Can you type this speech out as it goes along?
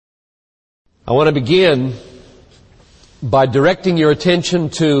I want to begin by directing your attention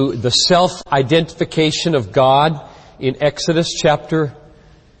to the self-identification of God in Exodus chapter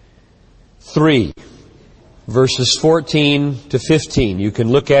 3, verses 14 to 15. You can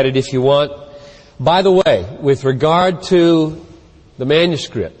look at it if you want. By the way, with regard to the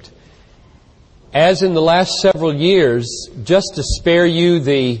manuscript, as in the last several years, just to spare you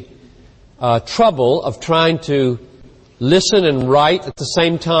the trouble of trying to listen and write at the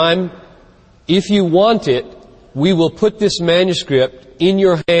same time, if you want it, we will put this manuscript in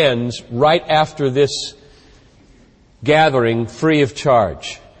your hands right after this gathering free of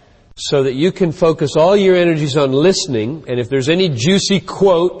charge, so that you can focus all your energies on listening, and if there's any juicy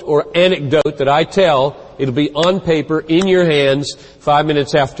quote or anecdote that I tell, it'll be on paper in your hands 5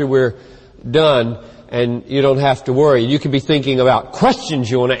 minutes after we're done, and you don't have to worry. You can be thinking about questions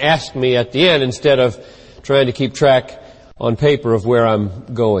you want to ask me at the end instead of trying to keep track on paper of where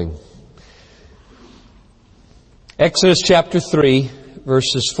I'm going. Exodus chapter 3,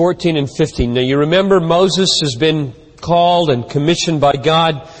 verses 14 and 15. Now you remember Moses has been called and commissioned by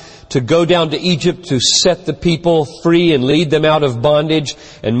God to go down to Egypt to set the people free and lead them out of bondage.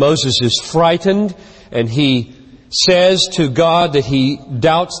 And Moses is frightened, and he says to God that he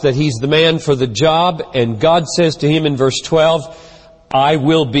doubts that he's the man for the job. And God says to him in verse 12, I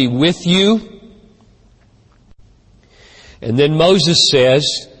will be with you. And then Moses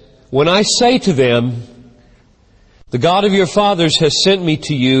says, when I say to them, the God of your fathers has sent me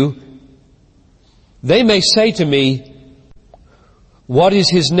to you, they may say to me, what is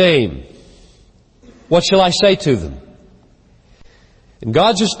his name? What shall I say to them? And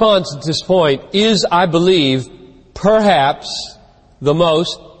God's response at this point is, I believe, perhaps the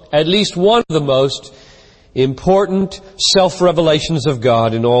most, at least one of the most important self-revelations of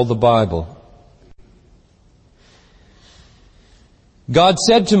God in all the Bible. God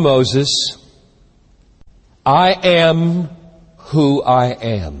said to Moses, I am who I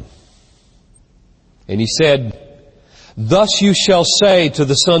am. And he said, thus you shall say to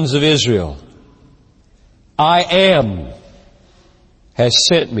the sons of Israel, I am has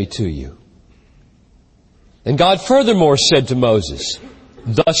sent me to you. And God furthermore said to Moses,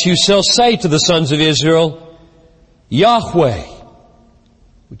 thus you shall say to the sons of Israel, Yahweh,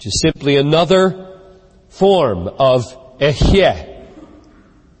 which is simply another form of Ehyeh.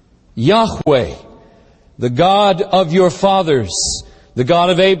 Yahweh, the God of your fathers, the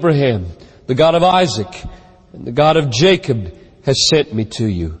God of Abraham, the God of Isaac, and the God of Jacob has sent me to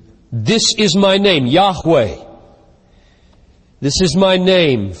you. This is my name, Yahweh. This is my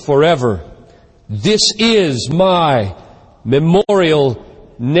name forever. This is my memorial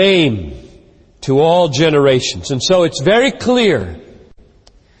name to all generations. And so it's very clear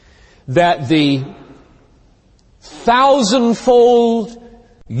that the thousandfold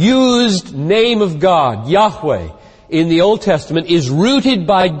used name of God, Yahweh, in the Old Testament is rooted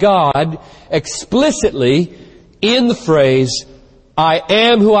by God explicitly in the phrase, I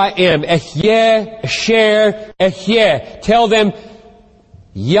am who I am. Ehyeh, Asher, Ehyeh. Tell them,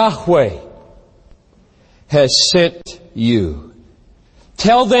 Yahweh has sent you.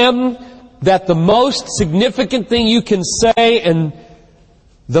 Tell them that the most significant thing you can say and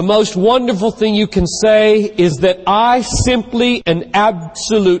the most wonderful thing you can say is that I simply and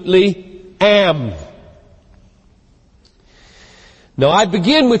absolutely am. Now I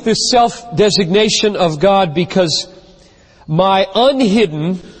begin with this self-designation of God because my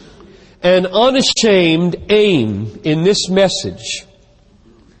unhidden and unashamed aim in this message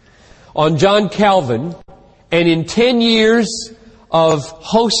on John Calvin, and in 10 years of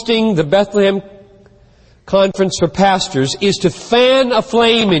hosting the Bethlehem Conference for Pastors, is to fan a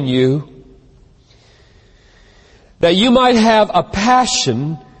flame in you that you might have a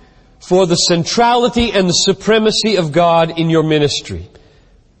passion for the centrality and the supremacy of God in your ministry.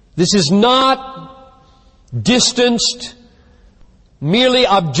 This is not distanced, merely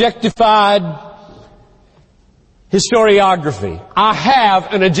objectified historiography. I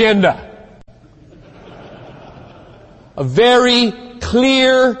have an agenda. A very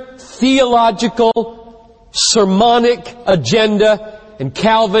clear theological sermonic agenda, and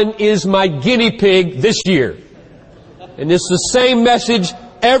Calvin is my guinea pig this year. And it's the same message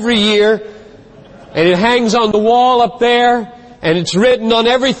every year, and it hangs on the wall up there, and it's written on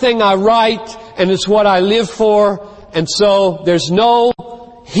everything I write, and it's what I live for, and so there's no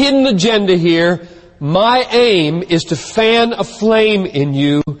hidden agenda here. My aim is to fan a flame in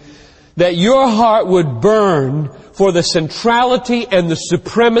you that your heart would burn for the centrality and the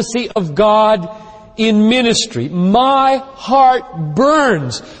supremacy of God in ministry. My heart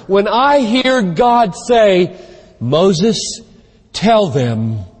burns when I hear God say, Moses, tell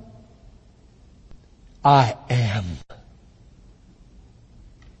them I am.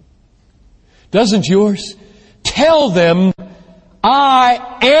 Doesn't yours? Tell them,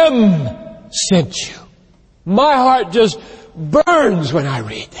 I am sent you. My heart just burns when I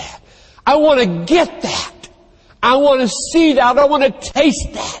read that. I want to get that. I want to see that. I want to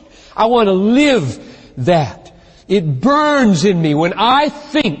taste that. I want to live that. It burns in me when I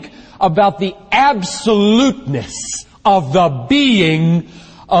think about the absoluteness of the being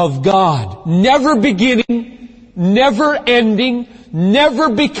of God. Never beginning, never ending, never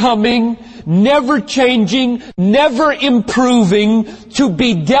becoming, never changing, never improving, to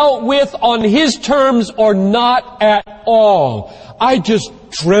be dealt with on His terms or not at all. I just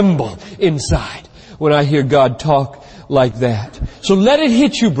tremble inside when I hear God talk like that. So let it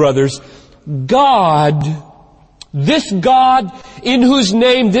hit you, brothers. God, this God in whose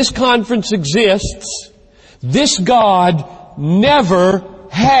name this conference exists, this God never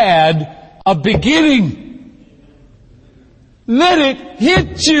had a beginning. Let it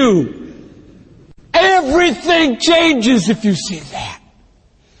hit you. Everything changes if you see that.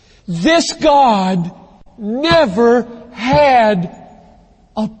 This God never had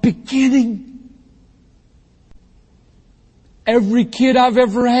a beginning. Every kid I've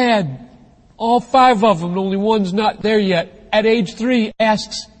ever had, all 5 of them, only one's not there yet, at age 3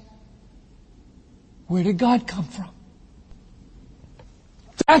 asks, where did God come from?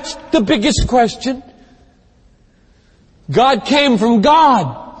 That's the biggest question. God came from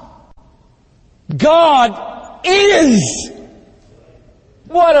God. God is.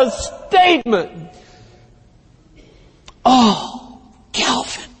 What a statement. Oh,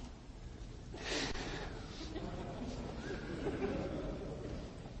 Calvin.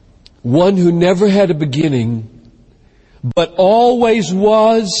 One who never had a beginning, but always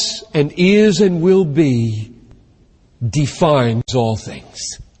was and is and will be, defines all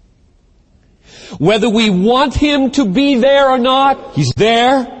things. Whether we want Him to be there or not, He's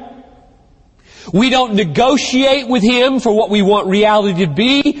there. We don't negotiate with Him for what we want reality to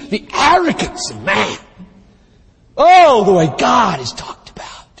be. The arrogance of man. Oh, the way God is talked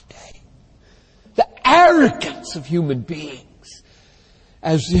about today. The arrogance of human beings.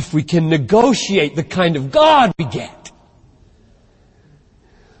 As if we can negotiate the kind of God we get.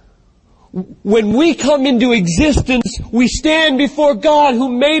 When we come into existence, we stand before God who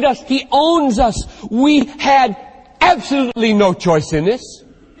made us. He owns us. We had absolutely no choice in this.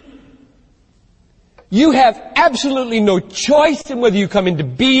 You have absolutely no choice in whether you come into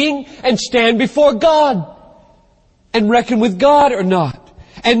being and stand before God and reckon with God or not.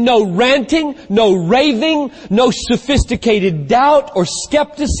 And no ranting, no raving, no sophisticated doubt or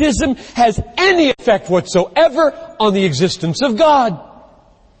skepticism has any effect whatsoever on the existence of God.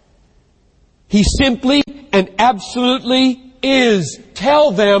 He simply and absolutely is.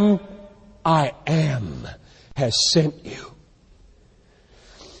 Tell them, I am has sent you.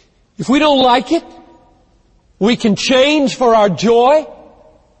 If we don't like it, we can change for our joy,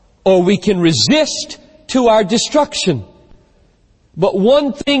 or we can resist to our destruction. But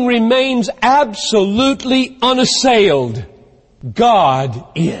one thing remains absolutely unassailed. God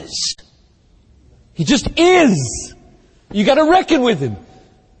is. He just is. You got to reckon with Him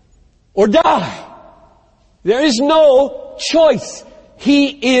or die. There is no choice. He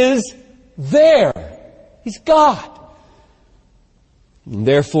is there. He's God. And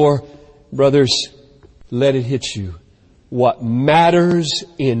therefore, brothers, let it hit you. What matters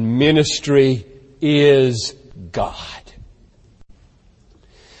in ministry is God.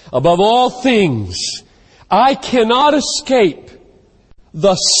 Above all things, I cannot escape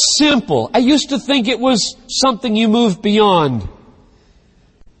the simple. I used to think it was something you moved beyond.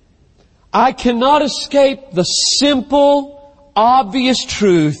 I cannot escape the simple, obvious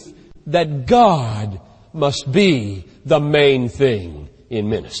truth that God must be the main thing in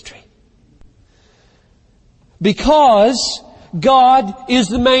ministry. Because God is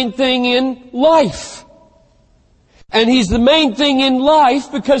the main thing in life. And He's the main thing in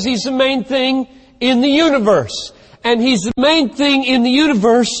life because He's the main thing in the universe. And He's the main thing in the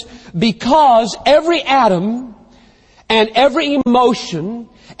universe because every atom and every emotion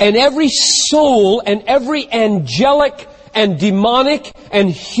and every soul and every angelic and demonic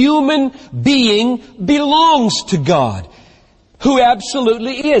and human being belongs to God, who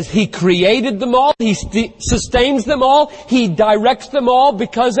absolutely is. He created them all. He sustains them all. He directs them all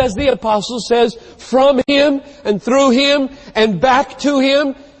because, as the apostle says, from Him and through Him and back to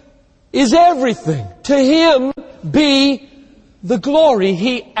Him is everything. To Him be the glory.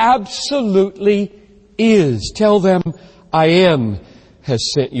 He absolutely is. Tell them, I am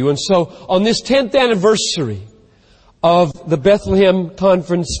has sent you. And so, on this 10th anniversary of the Bethlehem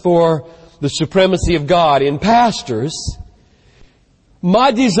Conference for the supremacy of God in pastors,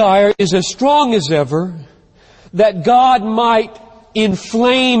 my desire is as strong as ever that God might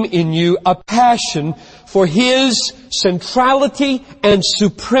inflame in you a passion for His centrality and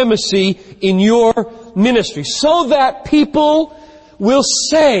supremacy in your ministry, so that people will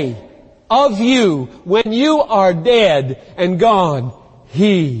say of you when you are dead and gone,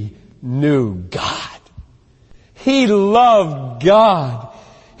 He knew God. He loved God.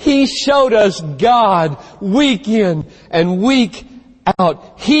 He showed us God week in and week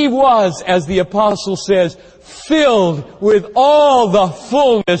out. He was, as the apostle says, filled with all the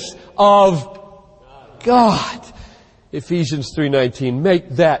fullness of God. Ephesians 3:19. Make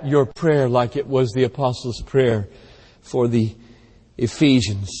that your prayer like it was the apostles' prayer for the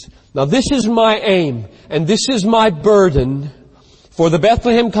Ephesians. Now this is my aim and this is my burden for the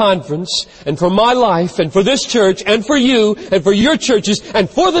Bethlehem Conference and for my life and for this church and for you and for your churches and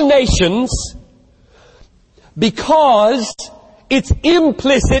for the nations, because it's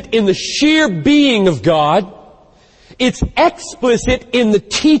implicit in the sheer being of God. It's explicit in the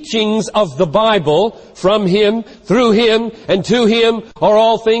teachings of the Bible. From Him, through Him, and to Him are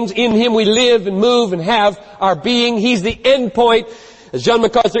all things. In Him we live and move and have our being. He's the end point. As John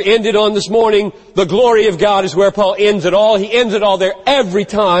MacArthur ended on this morning, the glory of God is where Paul ends it all. He ends it all there every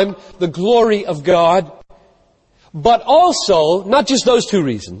time. The glory of God. But also, not just those two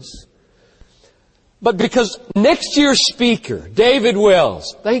reasons, but because next year's speaker, David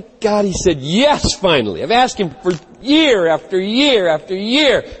Wells, thank God he said yes finally. I've asked him for year after year after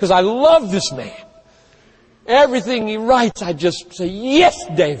year because I love this man. Everything he writes, I just say, yes,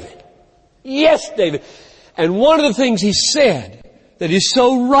 David. Yes, David. And one of the things he said that is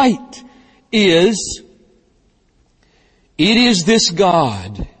so right is, it is this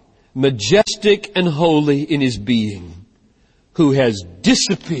God, majestic and holy in His being, who has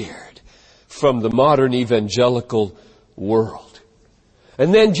disappeared from the modern evangelical world.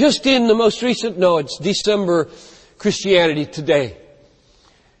 And then just in the most recent, it's December Christianity Today.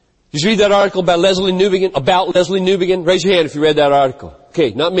 Did you read that article about Leslie Newbigin? Raise your hand if you read that article.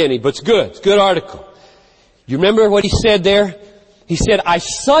 Okay, not many, but it's good. It's a good article. You remember what he said there? He said, I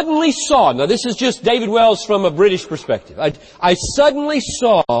suddenly saw, now this is just David Wells from a British perspective. I suddenly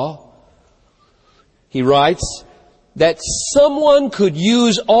saw, he writes, that someone could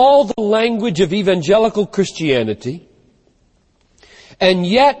use all the language of evangelical Christianity, and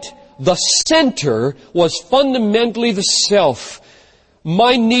yet the center was fundamentally the self.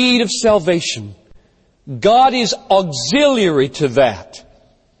 My need of salvation. God is auxiliary to that.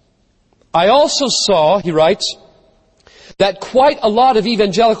 I also saw, he writes, that quite a lot of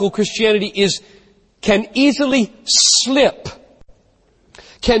evangelical Christianity can easily slip,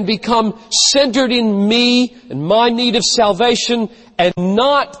 can become centered in me and my need of salvation and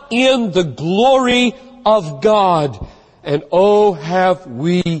not in the glory of God. And oh, have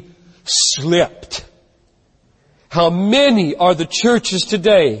we slipped. How many are the churches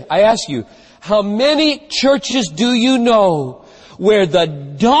today? I ask you, how many churches do you know where the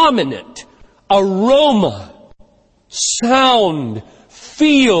dominant aroma, sound,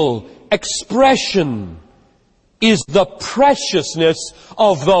 feel, expression is the preciousness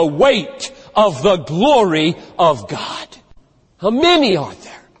of the weight of the glory of God? How many are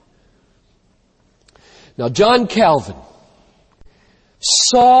there? Now, John Calvin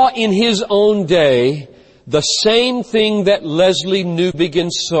saw in his own day the same thing that Leslie Newbigin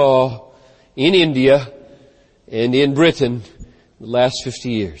saw in India and in Britain the last 50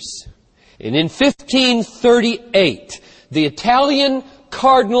 years. And in 1538, the Italian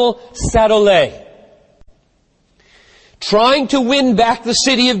Cardinal Sadolet, trying to win back the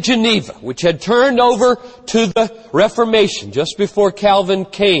city of Geneva, which had turned over to the Reformation just before Calvin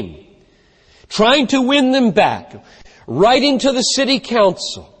came, trying to win them back, writing to the city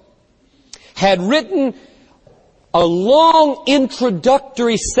council, had written a long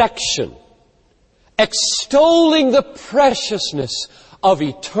introductory section extolling the preciousness of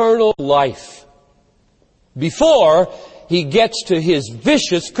eternal life before he gets to his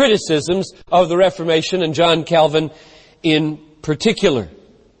vicious criticisms of the Reformation and John Calvin in particular.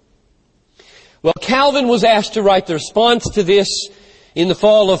 Well, Calvin was asked to write the response to this in the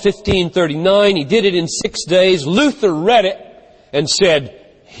fall of 1539. He did it in 6 days. Luther read it and said,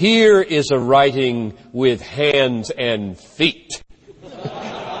 "Here is a writing with hands and feet."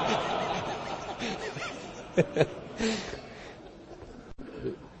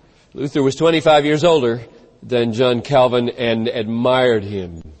 Luther was 25 years older than John Calvin and admired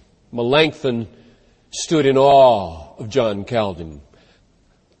him. Melanchthon stood in awe of John Calvin.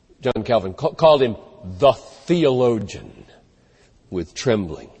 John Calvin called him the theologian with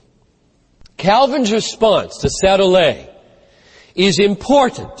trembling. Calvin's response to Sadolet is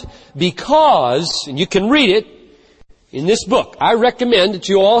important because, and you can read it in this book. I recommend that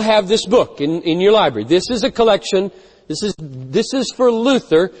you all have this book in your library. This is a collection. This is for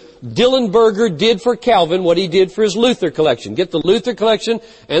Luther. Dillenberger did for Calvin what he did for his Luther collection. Get the Luther collection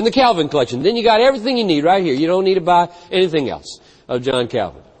and the Calvin collection. Then you got everything you need right here. You don't need to buy anything else of John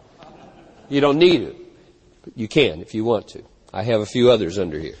Calvin. You don't need it. But you can if you want to. I have a few others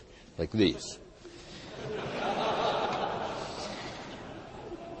under here, like these.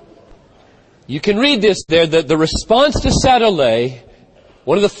 You can read this there, the response to Sadolet,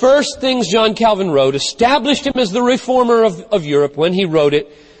 one of the first things John Calvin wrote, established him as the reformer of Europe when he wrote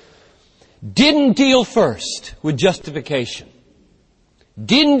it, didn't deal first with justification.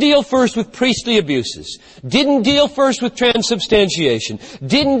 Didn't deal first with priestly abuses. Didn't deal first with transubstantiation.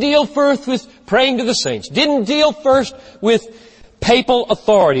 Didn't deal first with praying to the saints. Didn't deal first with papal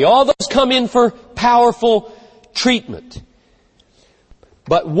authority. All those come in for powerful treatment.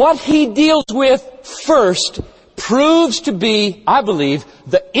 But what he deals with first proves to be, I believe,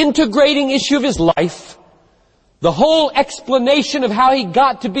 the integrating issue of his life, the whole explanation of how he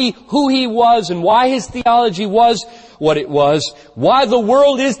got to be who he was and why his theology was what it was, why the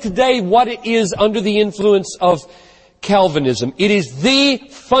world is today what it is under the influence of Calvinism. It is the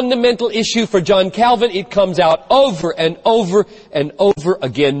fundamental issue for John Calvin. It comes out over and over and over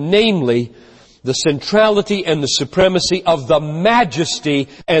again, namely, the centrality and the supremacy of the majesty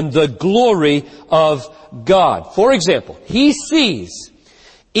and the glory of God. For example, he sees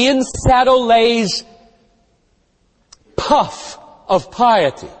in Sadolet's puff of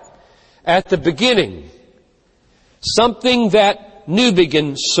piety at the beginning something that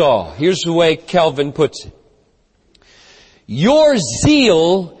Newbigin saw. Here's the way Calvin puts it. Your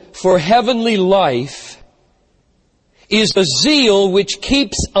zeal for heavenly life is a zeal which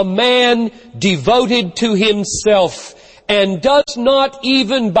keeps a man devoted to himself and does not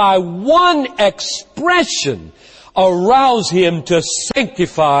even by one expression arouse him to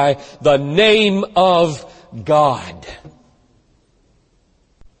sanctify the name of God.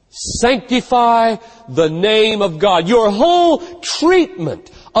 Sanctify the name of God. Your whole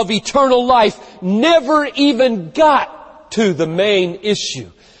treatment of eternal life never even got to the main issue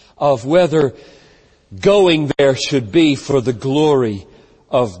of whether going there should be for the glory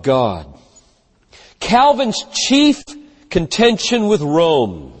of God. Calvin's chief contention with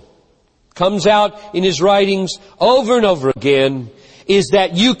Rome comes out in his writings over and over again is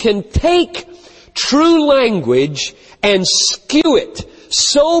that you can take true language and skew it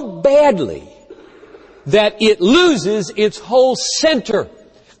so badly that it loses its whole center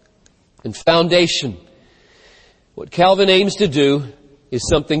and foundation. What Calvin aims to do is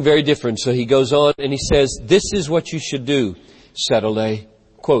something very different. So he goes on and he says, this is what you should do, Sadolet.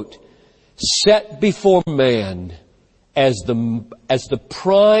 Quote, set before man as the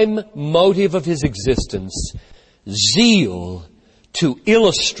prime motive of his existence, zeal to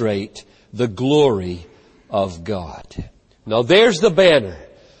illustrate the glory of God. Now there's the banner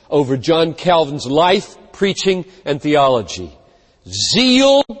over John Calvin's life, preaching, and theology.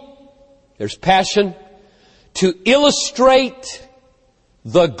 Zeal, there's passion, to illustrate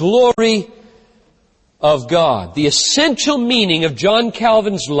the glory of God. The essential meaning of John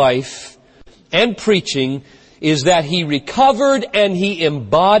Calvin's life and preaching is that he recovered and he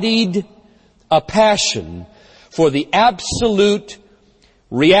embodied a passion for the absolute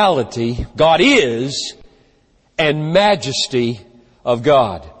reality, God is, and majesty of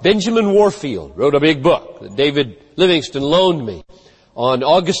God. Benjamin Warfield wrote a big book that David Livingston loaned me on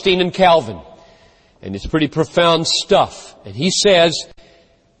Augustine and Calvin. And it's pretty profound stuff. And he says,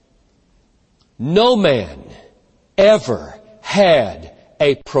 no man ever had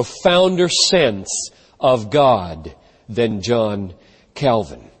a profounder sense of God than John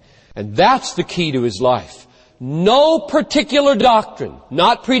Calvin. And that's the key to his life. No particular doctrine,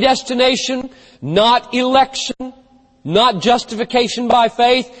 not predestination, not election, not justification by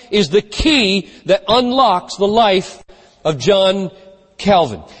faith, is the key that unlocks the life of John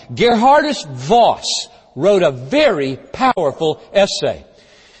Calvin. Gerhardus Voss wrote a very powerful essay.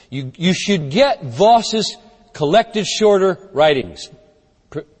 You should get Voss's collected shorter writings.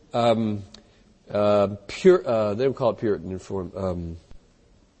 They don't call it Puritan Reform.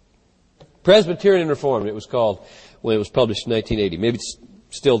 Presbyterian Reformed, it was called when it was published in 1980. Maybe it's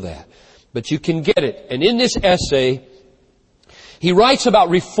still that. But you can get it. And in this essay, he writes about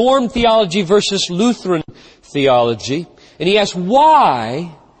Reformed theology versus Lutheran theology. And he asks,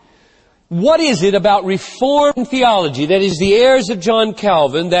 why What is it about Reformed theology, that is the heirs of John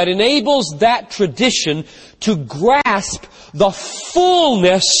Calvin, that enables that tradition to grasp the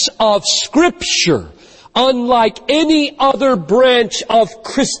fullness of Scripture, unlike any other branch of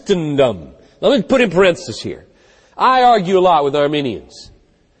Christendom? Let me put in parentheses here. I argue a lot with Arminians.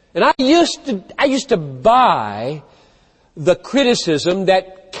 And I used to buy the criticism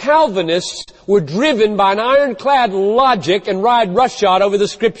that Calvinists were driven by an ironclad logic and ride roughshod over the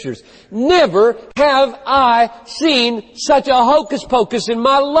Scriptures. Never have I seen such a hocus pocus in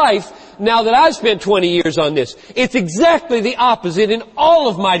my life now that I've spent 20 years on this. It's exactly the opposite in all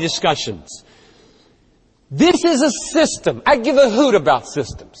of my discussions. This is a system. I give a hoot about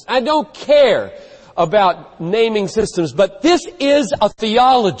systems. I don't care about naming systems, but this is a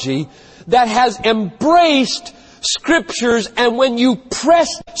theology that has embraced Scriptures, and when you press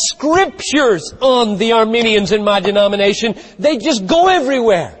Scriptures on the Arminians in my denomination, they just go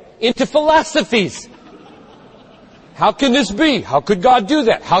everywhere into philosophies. How can this be? How could God do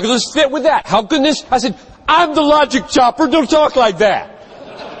that? How does this fit with that? How can this? I said, I'm the logic chopper, don't talk like that.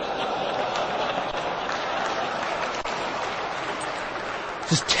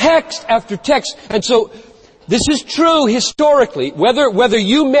 Just text after text. And so, this is true historically. Whether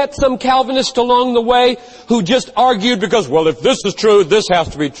you met some Calvinist along the way who just argued because, well, if this is true, this has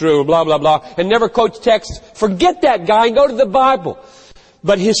to be true, blah, blah, blah, and never quotes texts, forget that guy and go to the Bible.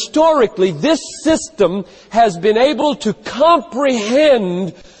 But historically, this system has been able to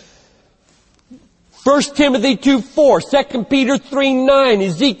comprehend 1 Timothy 2:4, 2 Peter 3:9,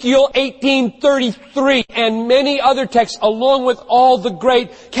 Ezekiel 18:33, and many other texts, along with all the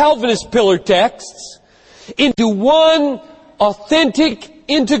great Calvinist pillar texts, into one authentic,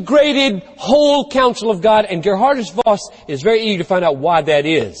 integrated, whole counsel of God. And Gerhardus Voss is very eager to find out why that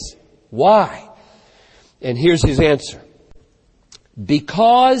is. Why? And here's his answer.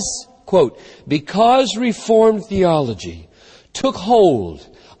 Because, quote, because Reformed theology took hold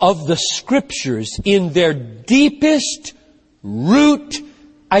of the Scriptures in their deepest root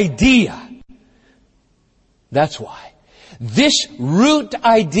idea. That's why. This root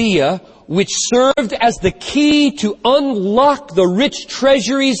idea, which served as the key to unlock the rich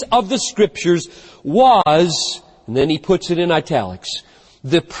treasuries of the Scriptures, was, and then he puts it in italics,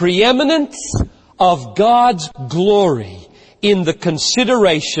 the preeminence of God's glory in the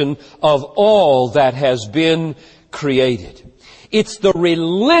consideration of all that has been created. It's the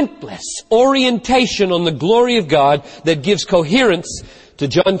relentless orientation on the glory of God that gives coherence to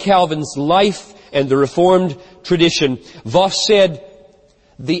John Calvin's life and the Reformed tradition. Voss said,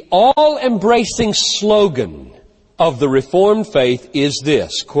 the all-embracing slogan of the Reformed faith is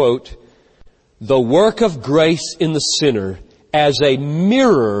this, quote, the work of grace in the sinner as a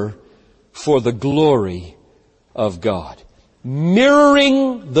mirror for the glory of God.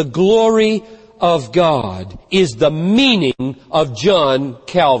 Mirroring the glory of God is the meaning of John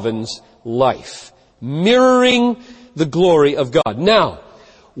Calvin's life. Mirroring the glory of God. Now,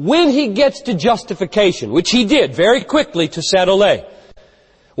 when he gets to justification, which he did very quickly to Sadolet,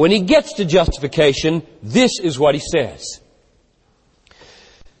 when he gets to justification, this is what he says.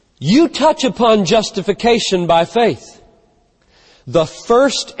 You touch upon justification by faith, the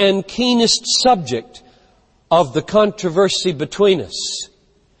first and keenest subject of the controversy between us.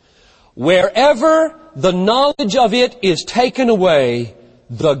 Wherever the knowledge of it is taken away,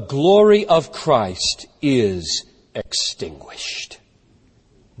 the glory of Christ is extinguished.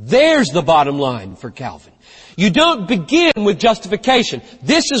 There's the bottom line for Calvin. You don't begin with justification.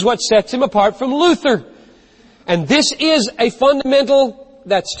 This is what sets him apart from Luther. And this is a fundamental,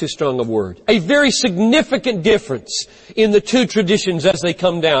 that's too strong a word, a very significant difference in the two traditions as they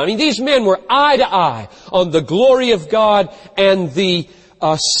come down. I mean, these men were eye to eye on the glory of God and the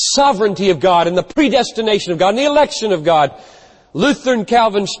sovereignty of God and the predestination of God and the election of God. Luther and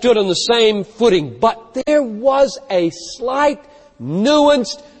Calvin stood on the same footing, but there was a slight,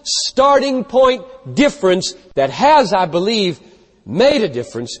 nuanced starting point difference that has, I believe, made a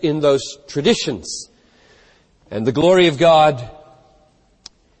difference in those traditions. And the glory of God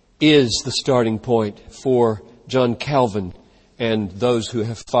is the starting point for John Calvin and those who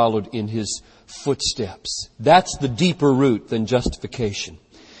have followed in his footsteps. That's the deeper root than justification.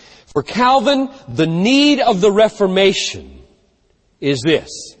 For Calvin, the need of the Reformation is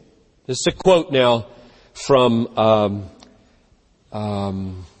this. This is a quote now from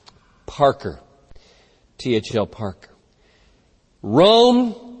Parker, T.H.L. Parker.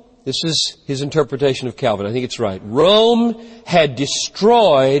 Rome, this is his interpretation of Calvin, I think it's right. Rome had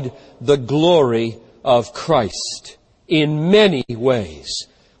destroyed the glory of Christ in many ways.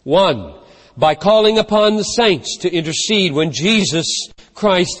 One, by calling upon the saints to intercede when Jesus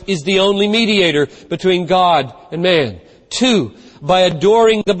Christ is the only mediator between God and man. 2, by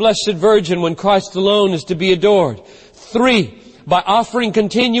adoring the Blessed Virgin when Christ alone is to be adored. 3, by offering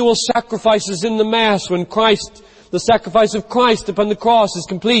continual sacrifices in the Mass when the sacrifice of Christ upon the cross is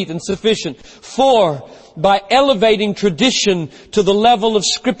complete and sufficient. 4, by elevating tradition to the level of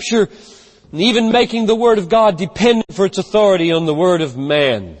Scripture and even making the Word of God dependent for its authority on the Word of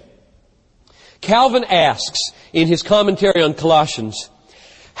man. Calvin asks in his commentary on Colossians,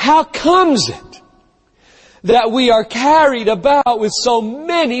 how comes it that we are carried about with so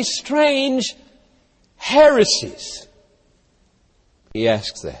many strange heresies? He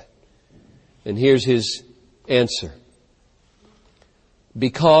asks that. And here's his answer.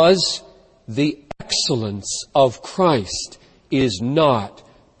 Because the excellence of Christ is not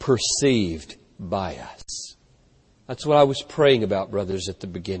perceived by us. That's what I was praying about, brothers, at the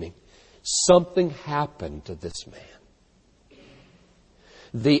beginning. Something happened to this man.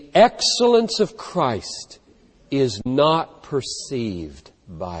 The excellence of Christ is not perceived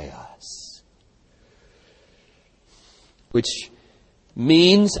by us. Which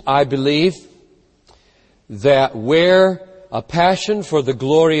means, I believe, that where a passion for the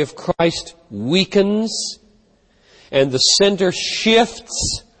glory of Christ weakens and the center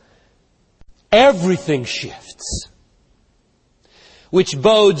shifts, everything shifts. Which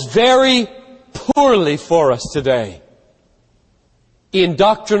bodes very poorly for us today in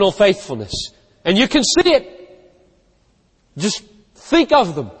doctrinal faithfulness. And you can see it. Just think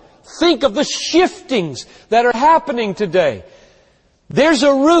of them. Think of the shiftings that are happening today. There's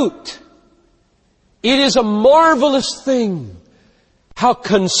a root. It is a marvelous thing. How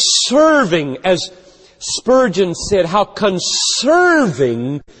conserving, as Spurgeon said, how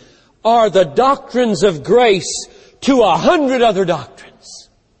conserving are the doctrines of grace to 100 other doctrines.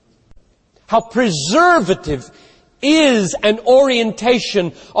 How preservative is an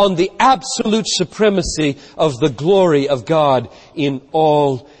orientation on the absolute supremacy of the glory of God in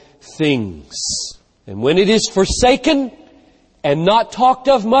all things. And when it is forsaken and not talked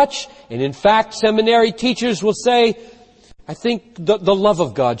of much, and in fact seminary teachers will say, I think the love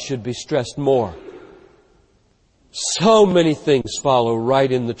of God should be stressed more. So many things follow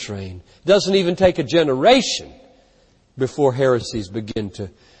right in the train. Doesn't even take a generation before heresies begin to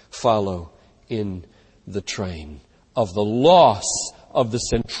follow in the train of the loss of the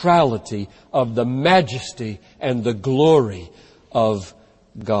centrality of the majesty and the glory of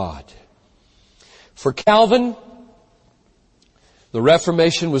God. For Calvin, the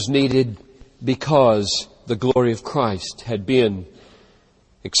Reformation was needed because the glory of Christ had been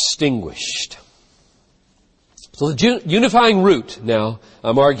extinguished. So the unifying root, now,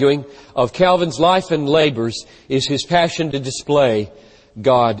 I'm arguing, of Calvin's life and labors is his passion to display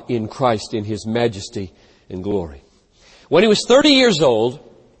God in Christ in His majesty and glory. When he was 30 years old,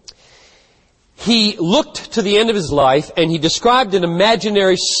 he looked to the end of his life and he described an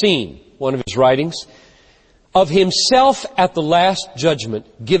imaginary scene, one of his writings, of himself at the last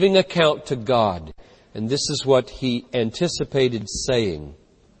judgment, giving account to God. And this is what he anticipated saying.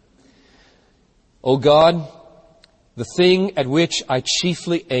 O God, the thing at which I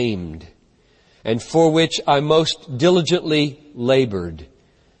chiefly aimed, and for which I most diligently labored,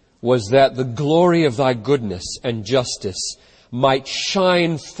 was that the glory of Thy goodness and justice might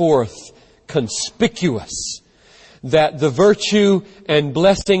shine forth conspicuous, that the virtue and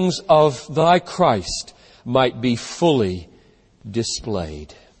blessings of Thy Christ might be fully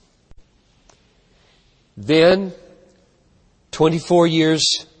displayed. Then, 24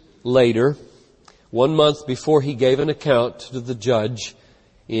 years later, 1 month before he gave an account to the judge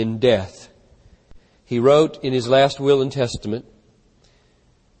in death, he wrote in his last will and testament,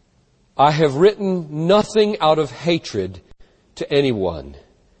 I have written nothing out of hatred to anyone,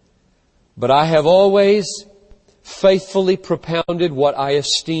 but I have always faithfully propounded what I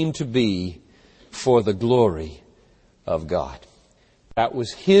esteem to be for the glory of God. That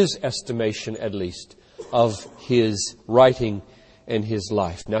was his estimation, at least, of his writing and his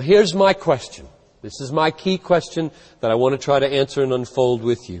life. Now here's my question. This is my key question that I want to try to answer and unfold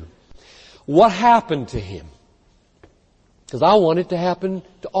with you. What happened to him? Because I want it to happen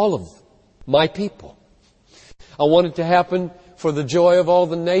to all of my people. I want it to happen for the joy of all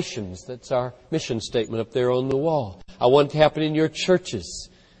the nations. That's our mission statement up there on the wall. I want it to happen in your churches,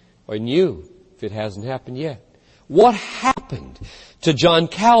 or in you, if it hasn't happened yet. What happened to John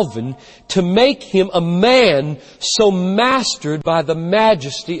Calvin to make him a man so mastered by the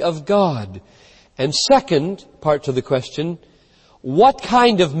majesty of God? And second part to the question, what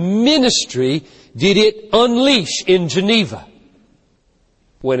kind of ministry did it unleash in Geneva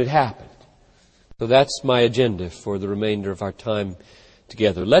when it happened? So that's my agenda for the remainder of our time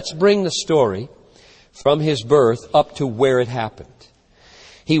together. Let's bring the story from his birth up to where it happened.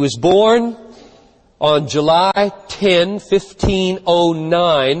 He was born on July 10,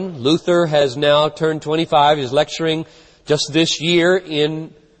 1509. Luther has now turned 25. He's lecturing just this year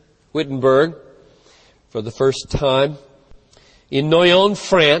in Wittenberg for the first time. In Noyon,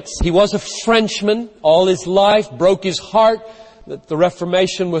 France. He was a Frenchman all his life. Broke his heart that the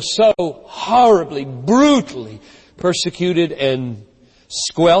Reformation was so horribly, brutally persecuted and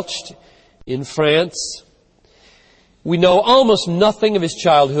squelched in France. We know almost nothing of his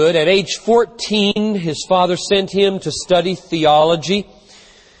childhood. At age 14, his father sent him to study theology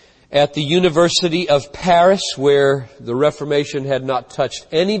at the University of Paris, where the Reformation had not touched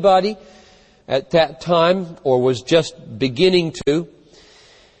anybody at that time, or was just beginning to.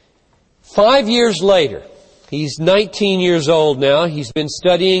 5 years later, he's 19 years old now. He's been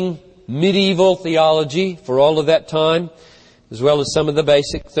studying medieval theology for all of that time, as well as some of the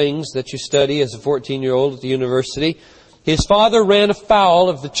basic things that you study as a 14-year-old at the university. His father ran afoul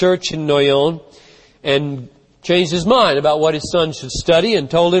of the church in Noyon and changed his mind about what his son should study, and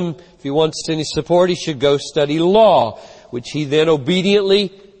told him if he wants any support, he should go study law, which he then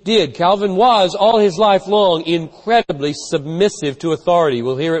obediently did. Calvin was, all his life long, incredibly submissive to authority.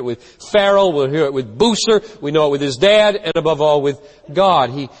 We'll hear it with Farel, we'll hear it with Bucer, we know it with his dad, and above all with God.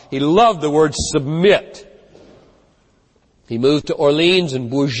 He loved the word submit. He moved to Orleans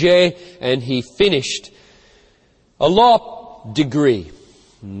and Bourget, and he finished a law degree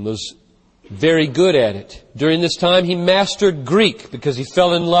and was very good at it. During this time, he mastered Greek because he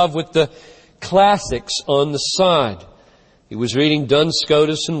fell in love with the classics on the side. He was reading Duns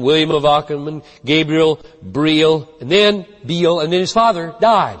Scotus and William of Ockham and Gabriel Biel, and then his father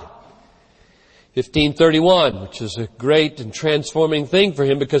died. 1531, which is a great and transforming thing for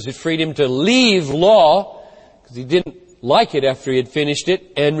him because it freed him to leave law, because he didn't like it after he had finished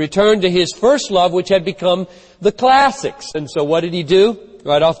it, and return to his first love, which had become the classics. And so what did he do?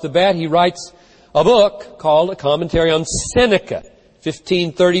 Right off the bat, he writes a book called A Commentary on Seneca,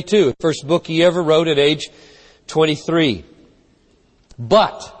 1532, the first book he ever wrote at age 23.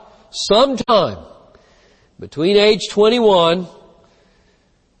 But sometime between age 21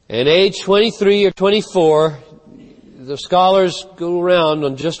 and age 23 or 24, the scholars go around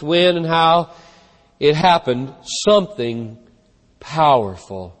on just when and how it happened, something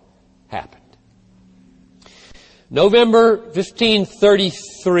powerful happened. November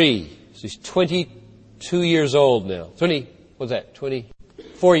 1533. So he's 22 years old now.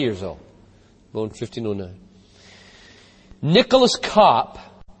 24 years old. Born 1509. Nicholas Kopp,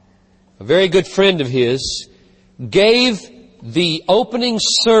 a very good friend of his, gave the opening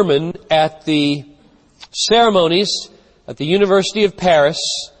sermon at the ceremonies at the University of Paris,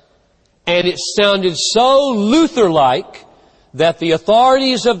 and it sounded so Luther-like that the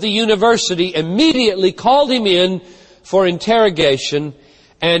authorities of the university immediately called him in for interrogation,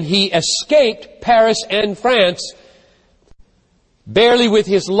 and he escaped Paris and France barely with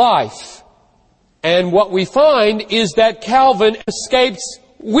his life. And what we find is that Calvin escapes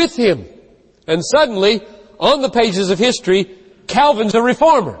with him. And suddenly, on the pages of history, Calvin's a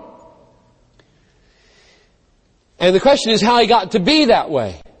reformer. And the question is how he got to be that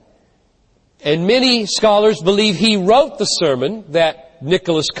way. And many scholars believe he wrote the sermon that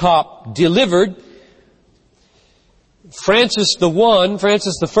Nicholas Kopp delivered. Francis I,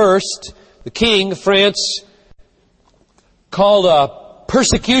 the king of France, called a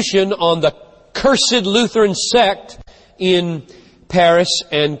persecution on the cursed Lutheran sect in Paris,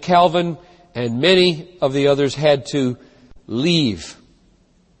 and Calvin and many of the others had to leave.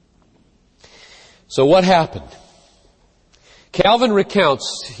 So what happened? Calvin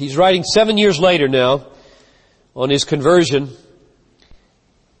recounts, he's writing 7 years later now on his conversion.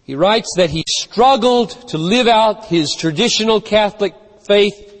 He writes that he struggled to live out his traditional Catholic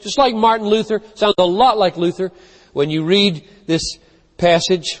faith, just like Martin Luther. Sounds a lot like Luther when you read this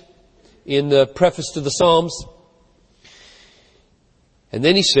passage in the preface to the Psalms. And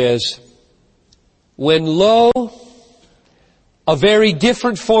then he says, when lo, a very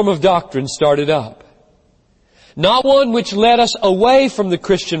different form of doctrine started up. Not one which led us away from the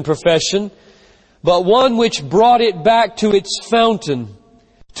Christian profession, but one which brought it back to its fountain,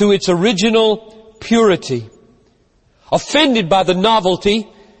 to its original purity. Offended by the novelty,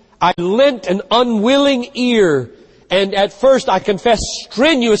 I lent an unwilling ear, and at first I confess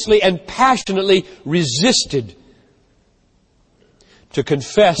strenuously and passionately resisted to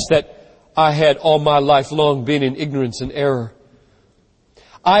confess that I had all my life long been in ignorance and error.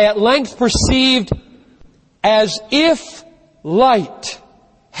 I at length perceived as if light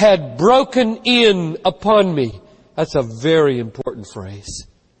had broken in upon me That's a very important phrase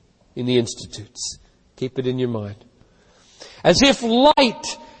in the Institutes. Keep it in your mind. As if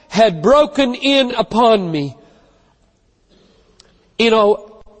light had broken in upon me.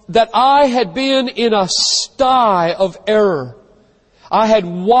 That I had been in a sty of error. I had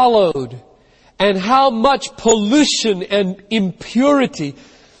wallowed. And how much pollution and impurity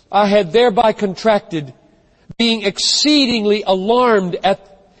I had thereby contracted, being exceedingly alarmed at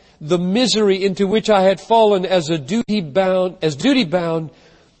the misery into which I had fallen as duty bound,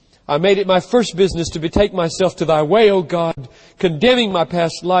 I made it my first business to betake myself to Thy way, O God, condemning my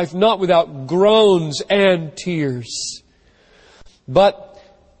past life, not without groans and tears, but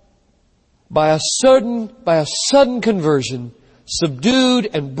by a sudden conversion, subdued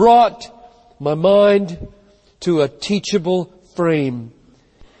and brought my mind to a teachable frame.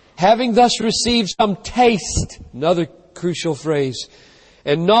 Having thus received some taste, another crucial phrase,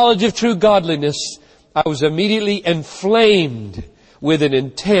 and knowledge of true godliness, I was immediately inflamed with an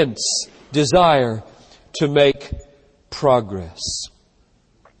intense desire to make progress.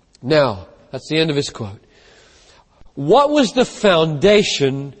 Now, that's the end of his quote. What was the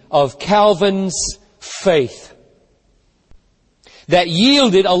foundation of Calvin's faith that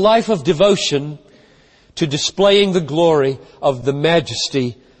yielded a life of devotion to displaying the glory of the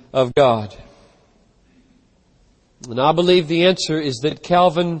majesty of God? And I believe the answer is that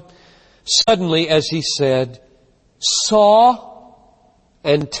Calvin suddenly, as he said, saw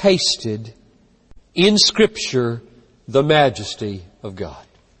and tasted in Scripture the majesty of God.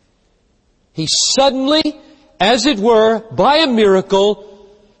 He suddenly, as it were, by a miracle,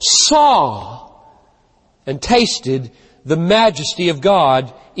 saw and tasted the majesty of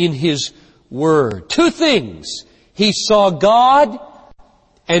God in His Word. Two things. He saw God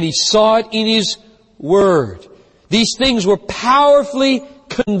and he saw it in His Word. These things were powerfully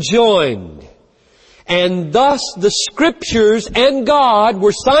conjoined. And thus the Scriptures and God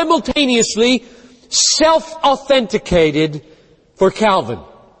were simultaneously self-authenticated for Calvin,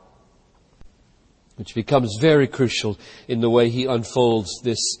 which becomes very crucial in the way he unfolds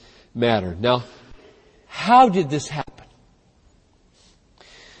this matter. Now, how did this happen?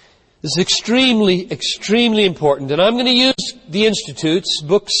 This is extremely, extremely important. And I'm going to use the Institutes,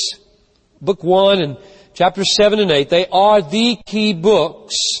 Book 1 and chapters 7 and 8. They are the key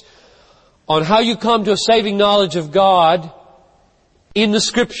books on how you come to a saving knowledge of God in the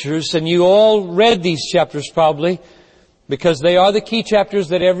Scriptures. And you all read these chapters probably, because they are the key chapters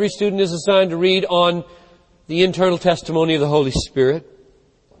that every student is assigned to read on the internal testimony of the Holy Spirit.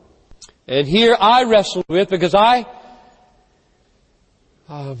 And here I wrestled with, because I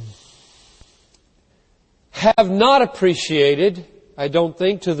have not appreciated, I don't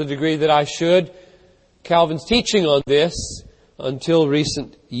think to the degree that I should, Calvin's teaching on this until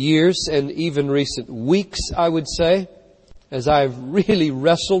recent years and even recent weeks, I would say, as I've really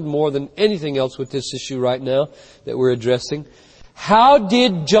wrestled more than anything else with this issue right now that we're addressing. How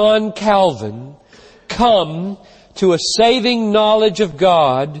did John Calvin come to a saving knowledge of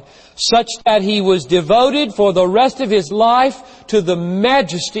God such that he was devoted for the rest of his life to the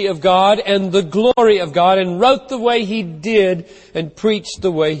majesty of God and the glory of God, and wrote the way he did and preached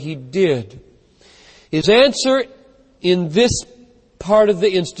the way he did? His answer in this part of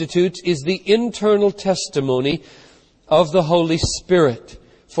the Institutes is the internal testimony of the Holy Spirit.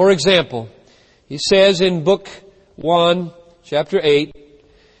 For example, he says in Book 1, Chapter 8,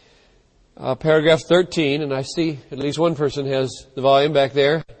 paragraph 13, and I see at least one person has the volume back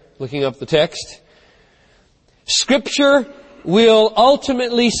there looking up the text. Scripture will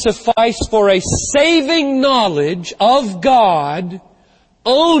ultimately suffice for a saving knowledge of God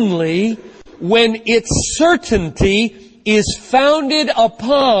only when its certainty is founded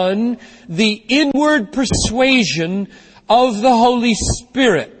upon the inward persuasion of the Holy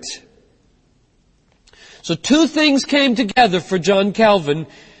Spirit. So two things came together for John Calvin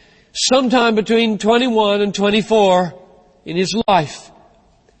sometime between 21 and 24 in his life.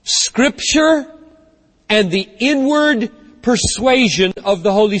 Scripture and the inward persuasion of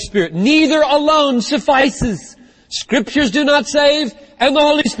the Holy Spirit. Neither alone suffices. Scriptures do not save, and the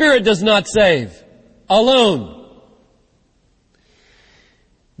Holy Spirit does not save alone.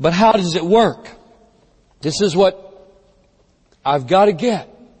 But how does it work? This is what I've got to get.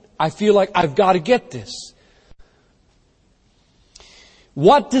 I feel like I've got to get this.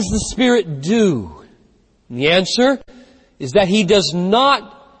 What does the Spirit do? And the answer is that He does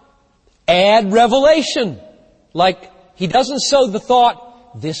not add revelation. Like, He doesn't sow the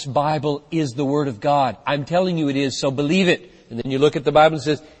thought, this Bible is the Word of God. I'm telling you it is, so believe it. And then you look at the Bible and it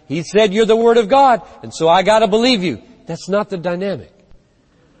says, He said you're the Word of God, and so I got to believe you. That's not the dynamic.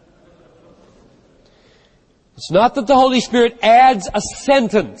 It's not that the Holy Spirit adds a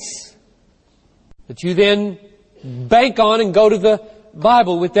sentence that you then bank on and go to the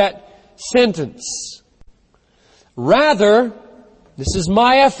Bible with that sentence. Rather, this is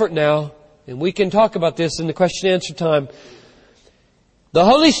my effort now, and we can talk about this in the question and answer time. The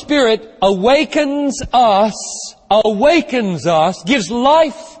Holy Spirit awakens us, gives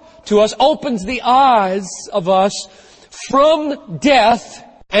life to us, opens the eyes of us from death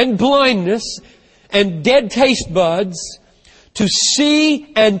and blindness and dead taste buds to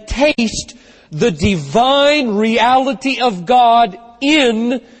see and taste the divine reality of God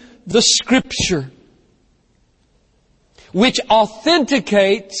in the Scripture, which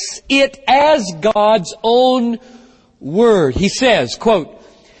authenticates it as God's own Word. He says, quote,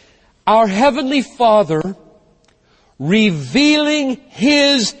 "Our Heavenly Father, revealing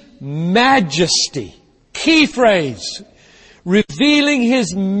His majesty," key phrase, revealing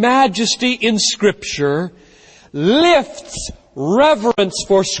His majesty in Scripture, lifts reverence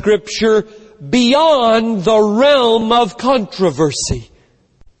for Scripture beyond the realm of controversy.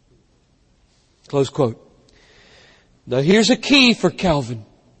 Close quote. Now here's a key for Calvin.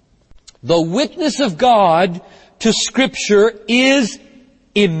 The witness of God to Scripture is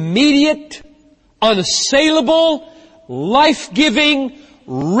immediate, unassailable, life-giving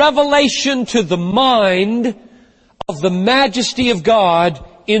revelation to the mind of the majesty of God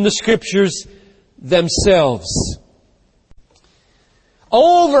in the Scriptures themselves.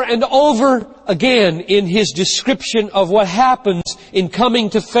 Over and over again in his description of what happens in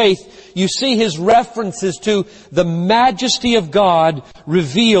coming to faith, you see his references to the majesty of God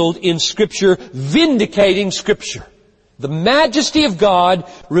revealed in Scripture, vindicating Scripture. The majesty of God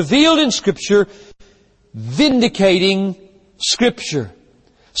revealed in Scripture, vindicating Scripture.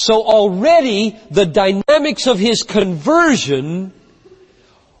 So already the dynamics of his conversion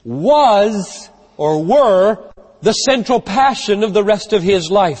was or were the central passion of the rest of his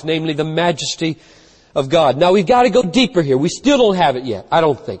life, namely the majesty of God. Now we've got to go deeper here. We still don't have it yet, I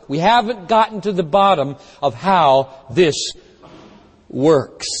don't think. We haven't gotten to the bottom of how this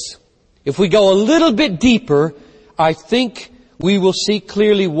works. If we go a little bit deeper, I think we will see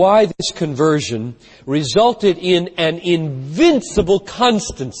clearly why this conversion resulted in an invincible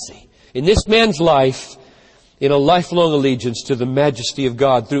constancy in this man's life, in a lifelong allegiance to the majesty of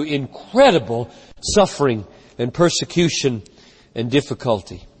God through incredible suffering and persecution and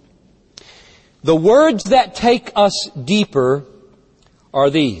difficulty. The words that take us deeper are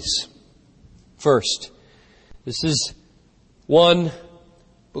these. First, this is 1,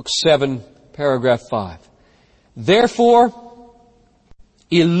 Book 7, paragraph 5. Therefore,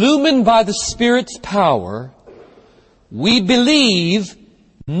 illumined by the Spirit's power, we believe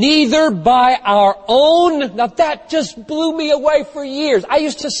neither by our own... Now that just blew me away for years. I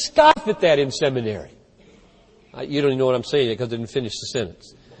used to scoff at that in seminary. You don't even know what I'm saying because I didn't finish the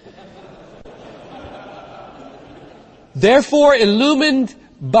sentence. Therefore, illumined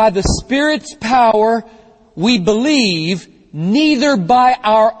by the Spirit's power, we believe neither by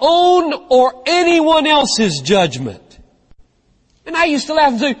our own or anyone else's judgment. And I used to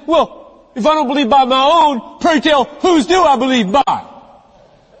laugh and say, well, if I don't believe by my own, pray tell, whose do I believe by?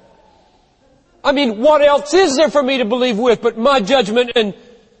 I mean, what else is there for me to believe with but my judgment and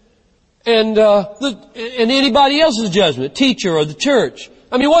anybody else's judgment, teacher or the church?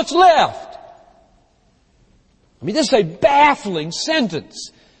 I mean, what's left? I mean, this is a baffling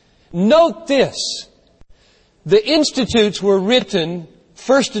sentence. Note this. The Institutes were written,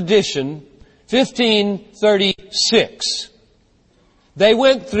 first edition, 1536. They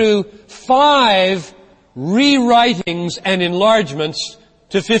went through 5 rewritings and enlargements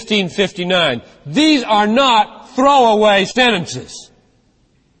to 1559. These are not throwaway sentences.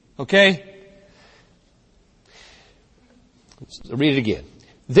 Okay? Let's read it again.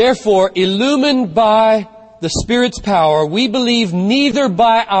 Therefore, illumined by the Spirit's power, we believe neither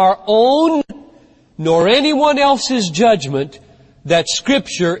by our own nor anyone else's judgment that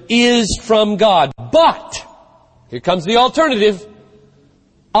Scripture is from God. But, here comes the alternative,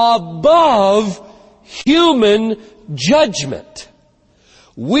 above human judgment,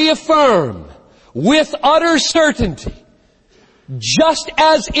 we affirm with utter certainty, just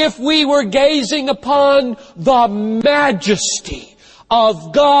as if we were gazing upon the majesty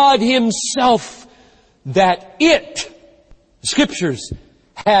of God Himself, that it, the Scriptures,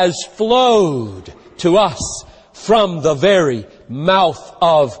 has flowed to us from the very mouth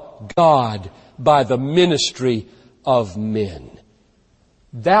of God by the ministry of men.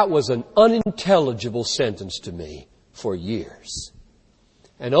 That was an unintelligible sentence to me for years.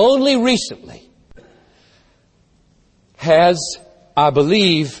 And only recently has, I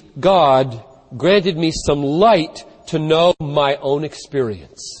believe, God granted me some light to know my own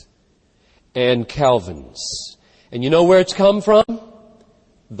experience and Calvin's. And you know where it's come from?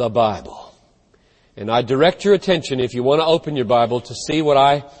 The Bible. And I direct your attention, if you want to open your Bible to see what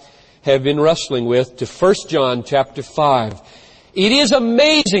I have been wrestling with, to 1 John chapter 5. It is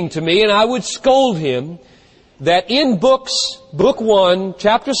amazing to me, and I would scold him, that in Book 1,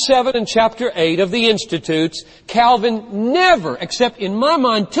 chapter 7 and chapter 8 of the Institutes, Calvin never, except in my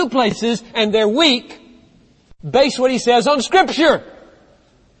mind 2 places, and they're weak, base what he says on Scripture.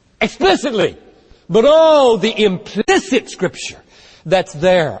 Explicitly. But oh, the implicit Scripture that's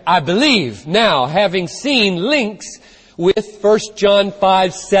there. I believe now, having seen links with 1 John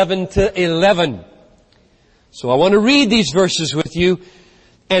 5, 7 to 11. So I want to read these verses with you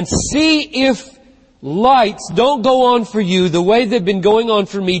and see if lights don't go on for you the way they've been going on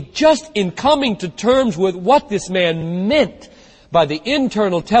for me, just in coming to terms with what this man meant by the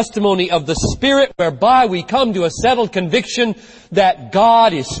internal testimony of the Spirit, whereby we come to a settled conviction that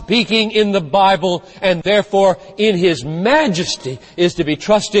God is speaking in the Bible and therefore in His majesty is to be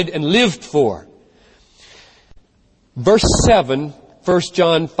trusted and lived for. Verse 7, 1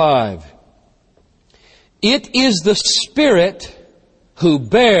 John 5. It is the Spirit who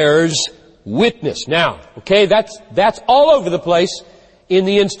bears witness. Now, okay, that's all over the place in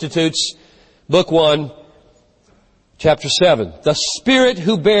the Institutes, Book 1, Chapter 7. The Spirit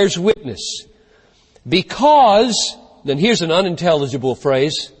who bears witness. Because, then here's an unintelligible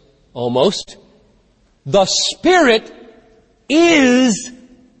phrase, almost. The Spirit is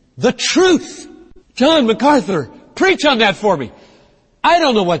the truth. John MacArthur, preach on that for me. I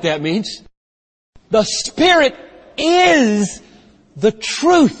don't know what that means. The Spirit is the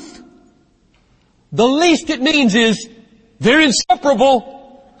truth. The least it means is they're inseparable.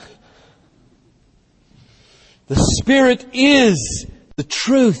 The Spirit is the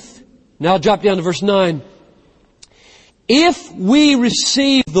truth. Now drop down to verse 9. If we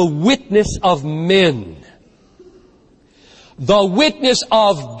receive the witness of men, the witness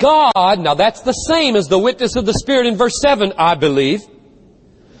of God, now that's the same as the witness of the Spirit in verse 7, I believe.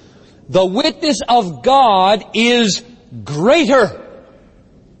 The witness of God is greater.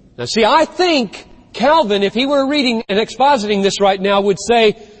 Now see, I think Calvin, if he were reading and expositing this right now, would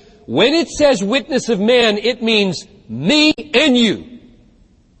say, when it says witness of men, it means me and you.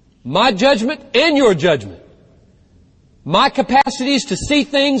 My judgment and your judgment. My capacities to see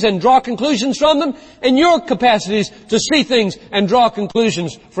things and draw conclusions from them, and your capacities to see things and draw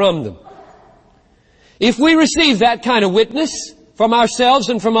conclusions from them. If we receive that kind of witness from ourselves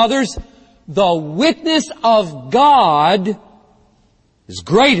and from others, the witness of God is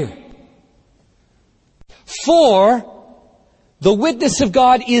greater. For the witness of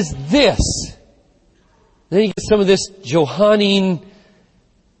God is this. Then you get some of this Johannine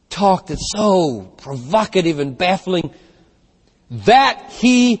talk that's so provocative and baffling. That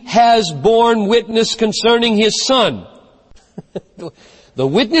He has borne witness concerning His Son. The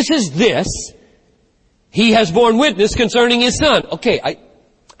witness is this. He has borne witness concerning His Son. Okay,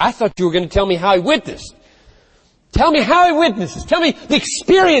 I thought you were going to tell me how He witnessed. Tell me how He witnesses. Tell me the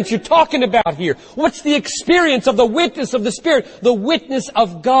experience you're talking about here. What's the experience of the witness of the Spirit? The witness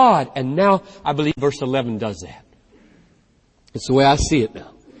of God. And now I believe verse 11 does that. It's the way I see it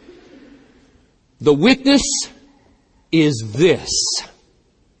now. The witness is this.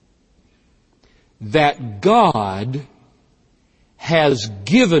 That God has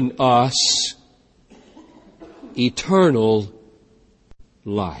given us eternal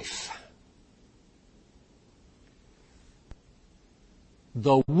life.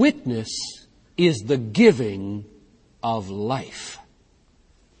 The witness is the giving of life.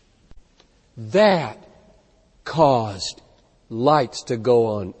 That caused lights to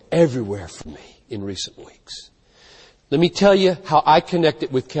go on everywhere for me in recent weeks. Let me tell you how I connect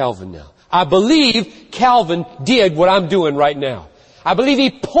it with Calvin now. I believe Calvin did what I'm doing right now. I believe he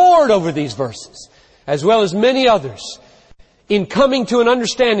pored over these verses, as well as many others, in coming to an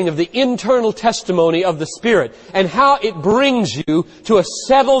understanding of the internal testimony of the Spirit and how it brings you to a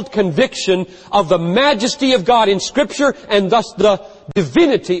settled conviction of the majesty of God in Scripture and thus the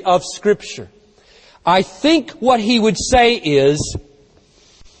divinity of Scripture. I think what he would say is,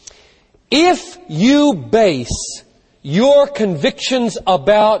 if you base your convictions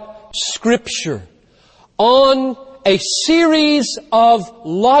about Scripture on a series of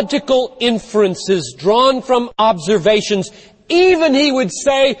logical inferences drawn from observations, even, he would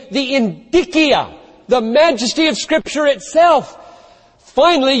say, the indicia, the majesty of Scripture itself,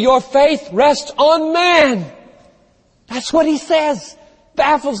 finally your faith rests on man. That's what he says.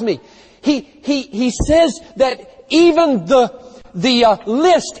 Baffles me. He says that even the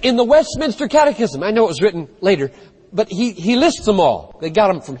list in the Westminster Catechism. I know it was written later, but he lists them all. They got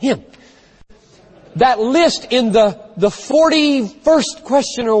them from him. That list in the 41st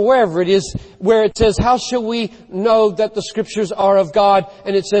question or wherever it is, where it says, how shall we know that the Scriptures are of God?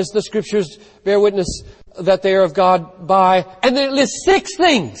 And it says the Scriptures bear witness that they are of God by, and then it lists 6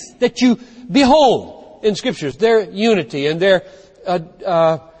 things that you behold in Scriptures. Their unity and their,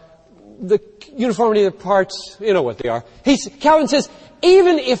 the uniformity of the parts, you know what they are. Calvin says,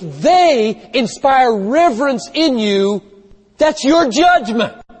 even if they inspire reverence in you, that's your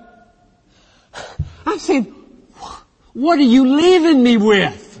judgment. I'm saying, what are you leaving me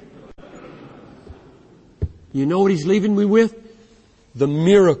with? You know what he's leaving me with? The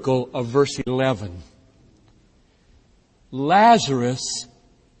miracle of verse 11. Lazarus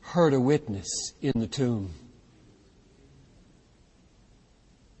heard a witness in the tomb.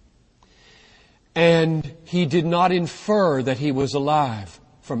 And he did not infer that he was alive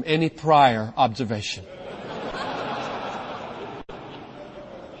from any prior observation.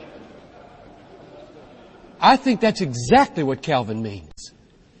 I think that's exactly what Calvin means.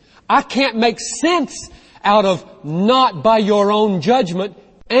 I can't make sense out of not by your own judgment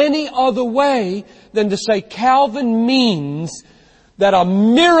any other way than to say Calvin means that a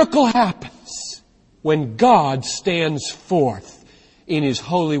miracle happens when God stands forth in His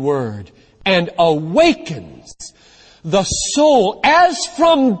holy word and awakens the soul as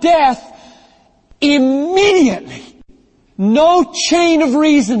from death immediately. No chain of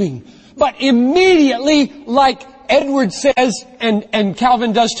reasoning, but immediately, like Edward says, and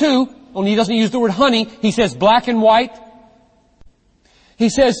Calvin does too, only he doesn't use the word honey, he says black and white. He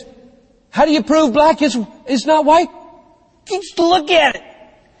says, how do you prove black is not white? Just look at it.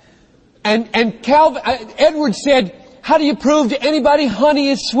 And Edward said, how do you prove to anybody honey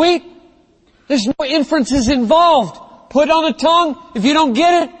is sweet? There's no inferences involved. Put it on the tongue. If you don't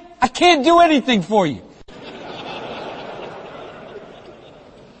get it, I can't do anything for you.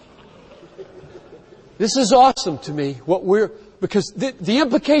 This is awesome to me, because the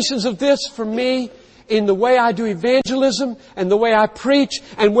implications of this for me in the way I do evangelism and the way I preach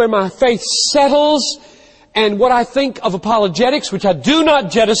and where my faith settles and what I think of apologetics, which I do not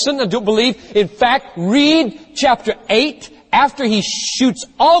jettison, I don't believe. In fact, read chapter 8. After he shoots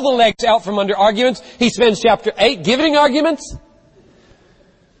all the legs out from under arguments, he spends chapter 8 giving arguments.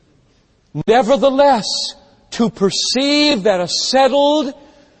 Nevertheless, to perceive that a settled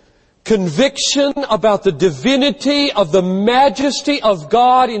conviction about the divinity of the majesty of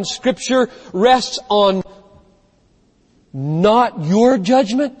God in Scripture rests on not your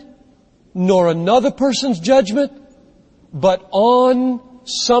judgment, nor another person's judgment, but on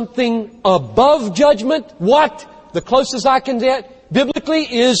something above judgment. What? The closest I can get biblically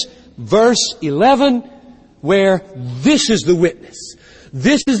is verse 11, where this is the witness.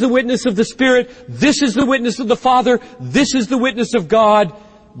 This is the witness of the Spirit. This is the witness of the Father. This is the witness of God.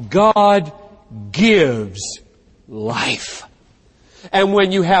 God gives life. And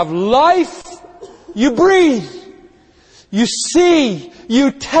when you have life, you breathe. You see,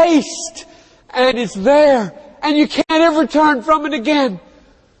 you taste, and it's there. And you can't ever turn from it again.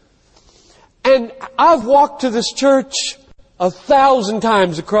 And I've walked to this church 1,000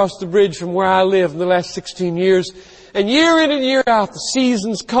 times across the bridge from where I live in the last 16 years. And year in and year out, the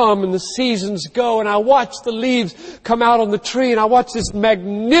seasons come and the seasons go. And I watch the leaves come out on the tree. And I watch this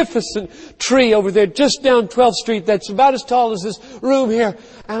magnificent tree over there just down 12th Street that's about as tall as this room here.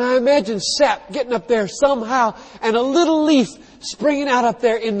 And I imagine sap getting up there somehow and a little leaf springing out up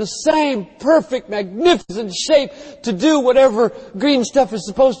there in the same perfect, magnificent shape to do whatever green stuff is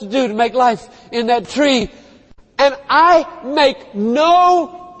supposed to do to make life in that tree. And I make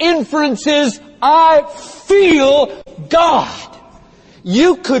no inferences. I feel God.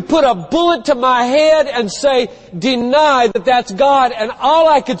 You could put a bullet to my head and say, deny that that's God. And all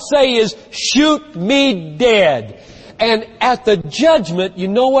I could say is, shoot me dead. And at the judgment, you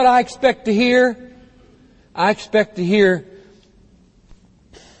know what I expect to hear? I expect to hear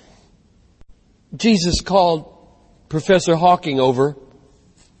Jesus called Professor Hawking over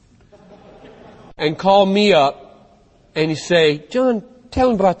and call me up and he say, John, tell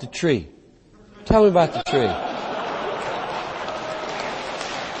him about the tree. Tell me about the tree.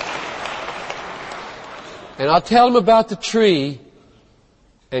 And I'll tell him about the tree,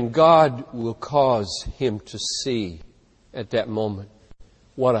 and God will cause him to see at that moment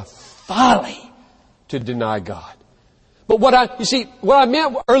what a folly to deny God. But what I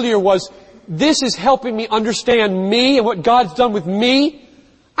meant earlier was, this is helping me understand me and what God's done with me.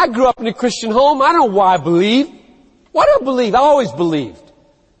 I grew up in a Christian home. I don't know why I believe. Why do I believe? I always believed.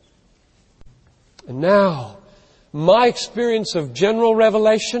 And now, my experience of general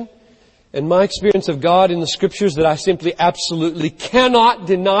revelation and my experience of God in the Scriptures that I simply absolutely cannot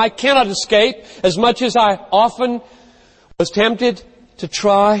deny, cannot escape, as much as I often was tempted to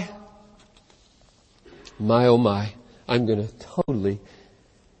try. My, oh my, I'm going to totally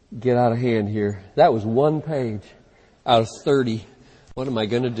get out of hand here. That was one page out of 30. What am I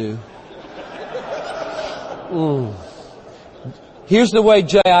going to do? Here's the way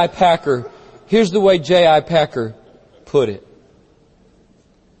J.I. Packer put it.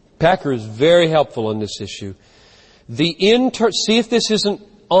 Packer is very helpful on this issue. See if this isn't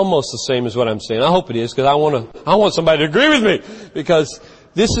almost the same as what I'm saying. I hope it is, because I want somebody to agree with me, because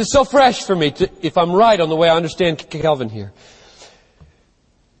this is so fresh for me if I'm right on the way I understand Calvin here.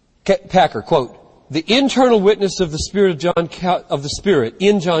 Packer, quote, "The internal witness of the Spirit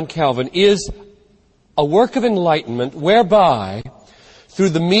in John Calvin is a work of enlightenment whereby, through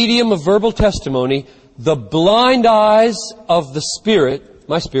the medium of verbal testimony, the blind eyes of the Spirit,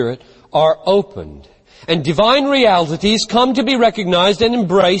 my spirit, are opened, and divine realities come to be recognized and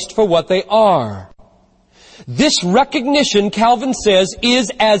embraced for what they are. This recognition," Calvin says,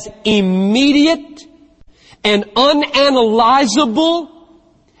 "is as immediate and unanalyzable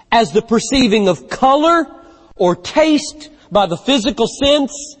as the perceiving of color or taste by the physical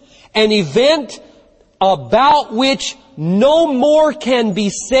sense, an event about which no more can be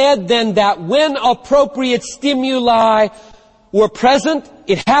said than that when appropriate stimuli were present,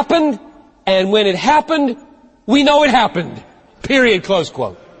 it happened, and when it happened, we know it happened. Period." Close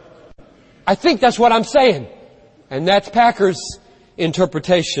quote. I think that's what I'm saying. And that's Packer's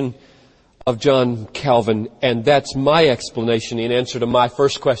interpretation of John Calvin, and that's my explanation in answer to my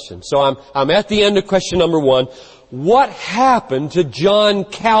first question. So I'm at the end of question number 1. What happened to John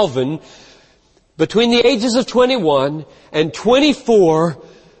Calvin between the ages of 21 and 24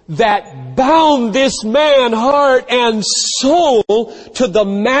 that bound this man, heart and soul, to the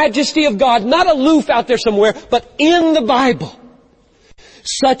majesty of God, not aloof out there somewhere, but in the Bible,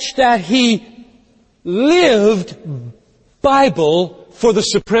 such that he lived Bible for the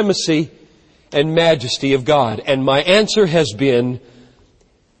supremacy and majesty of God? And my answer has been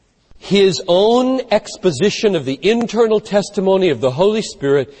his own exposition of the internal testimony of the Holy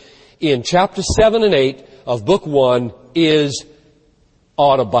Spirit in chapter 7 and 8 of book 1 is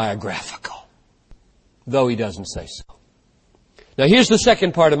autobiographical, though he doesn't say so. Now here's the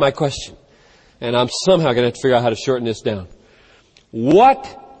second part of my question, and I'm somehow going to have to figure out how to shorten this down. What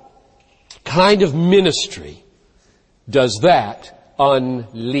kind of ministry does that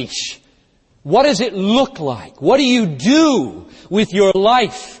unleash? What does it look like? What do you do with your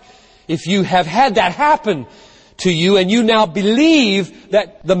life if you have had that happen to you and you now believe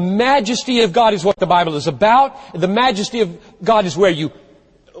that the majesty of God is what the Bible is about? The majesty of God is what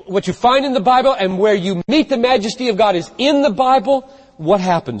you find in the Bible, and where you meet the majesty of God is in the Bible. What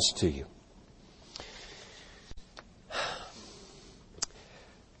happens to you?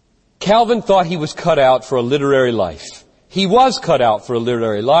 Calvin thought he was cut out for a literary life. He was cut out for a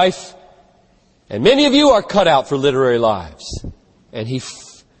literary life. And many of you are cut out for literary lives. And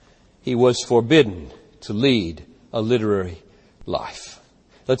he was forbidden to lead a literary life.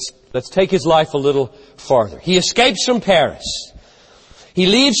 Let's take his life a little farther. He escapes from Paris. He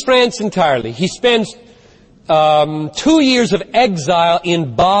leaves France entirely. He spends 2 years of exile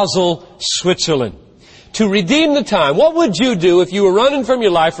in Basel, Switzerland, to redeem the time. What would you do if you were running from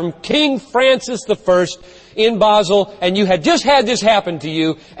your life from King Francis I in Basel, and you had just had this happen to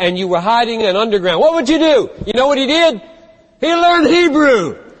you, and you were hiding in an underground? What would you do? You know what he did? He learned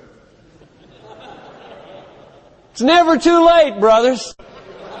Hebrew. It's never too late, brothers.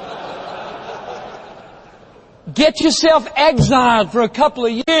 Get yourself exiled for a couple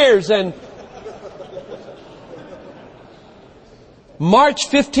of years, and March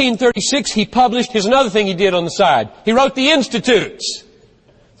 1536 he published, here's another thing he did on the side. He wrote the Institutes.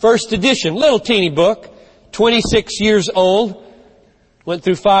 First edition, little teeny book, 26 years old, went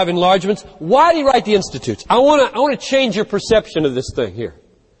through 5 enlargements. Why did he write the Institutes? I want to change your perception of this thing here.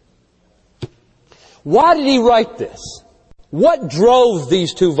 Why did he write this? What drove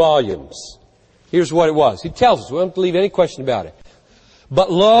these 2 volumes? Here's what it was. He tells us. We don't have to leave any question about it. "But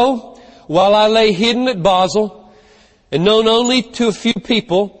lo, while I lay hidden at Basel, and known only to a few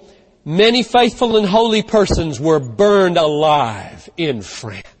people, many faithful and holy persons were burned alive in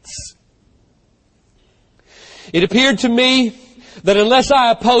France. It appeared to me that unless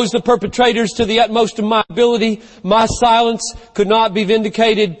I opposed the perpetrators to the utmost of my ability, my silence could not be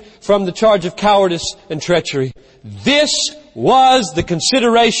vindicated from the charge of cowardice and treachery. This was the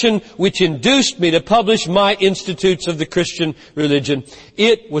consideration which induced me to publish my Institutes of the Christian Religion.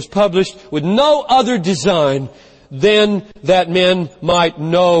 It was published with no other design then that men might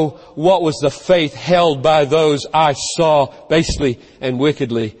know what was the faith held by those I saw basely and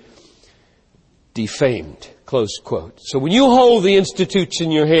wickedly defamed. Close quote. So when you hold the Institutes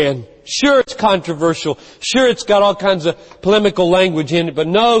in your hand, sure it's controversial, sure it's got all kinds of polemical language in it, but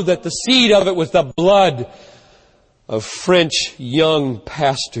know that the seed of it was the blood of French young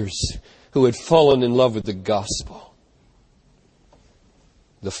pastors who had fallen in love with the gospel.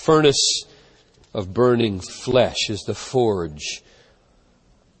 The furnace of burning flesh is the forge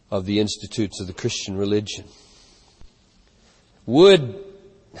of the Institutes of the Christian religion.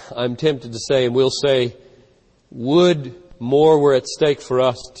 I'm tempted to say, and we'll say, would more were at stake for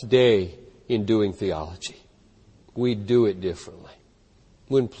us today in doing theology. We'd do it differently.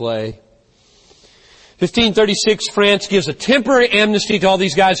 Wouldn't play. 1536, France gives a temporary amnesty to all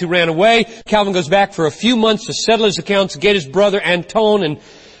these guys who ran away. Calvin goes back for a few months to settle his accounts, get his brother Anton and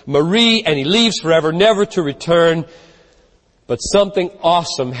Marie, and he leaves forever, never to return. But something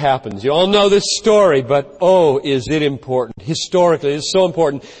awesome happens. You all know this story, but oh, is it important. Historically, it's so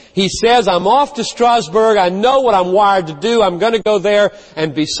important. He says, I'm off to Strasbourg. I know what I'm wired to do. I'm going to go there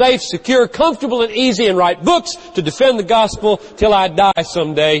and be safe, secure, comfortable, and easy, and write books to defend the gospel till I die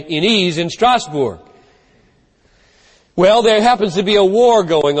someday in ease in Strasbourg. Well, there happens to be a war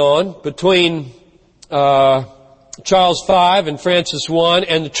going on between Charles V and Francis I,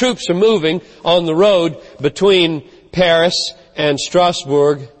 and the troops are moving on the road between Paris and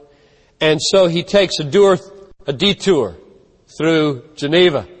Strasbourg, and so he takes a detour through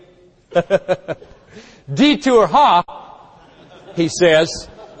Geneva. Detour, he says.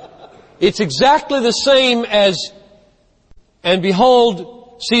 It's exactly the same as, and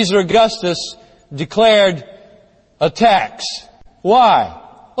behold, Caesar Augustus declared a tax. Why?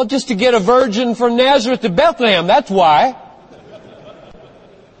 Well, just to get a virgin from Nazareth to Bethlehem, that's why.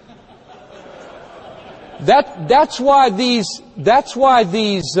 That's why these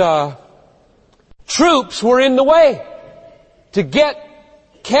troops were in the way to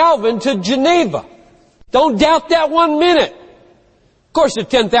get Calvin to Geneva. Don't doubt that 1 minute. Of course, there are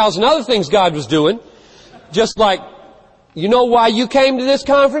 10,000 other things God was doing. Just like, you know why you came to this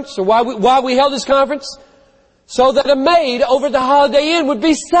conference, or why we held this conference? So that a maid over at the Holiday Inn would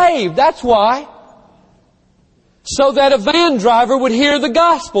be saved. That's why. So that a van driver would hear the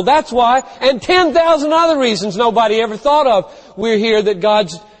gospel. That's why. And 10,000 other reasons nobody ever thought of. We're here that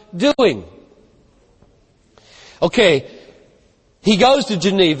God's doing. Okay. He goes to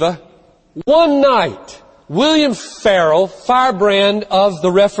Geneva. One night, William Farel, firebrand of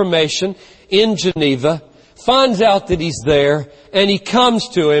the Reformation in Geneva, finds out that he's there, and he comes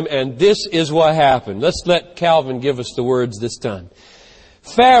to him, and this is what happened. Let's let Calvin give us the words this time.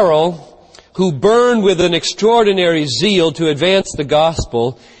 Farel, who burned with an extraordinary zeal to advance the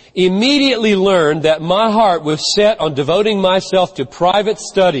gospel, immediately learned that my heart was set on devoting myself to private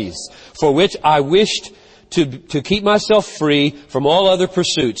studies, for which I wished to keep myself free from all other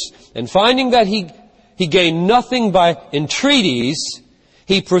pursuits. And finding that he gained nothing by entreaties,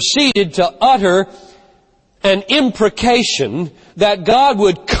 he proceeded to utter an imprecation that God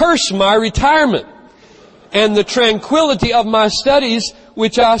would curse my retirement and the tranquility of my studies,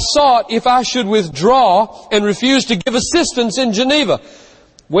 which I sought if I should withdraw and refuse to give assistance in Geneva,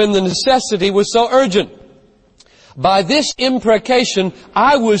 when the necessity was so urgent. By this imprecation,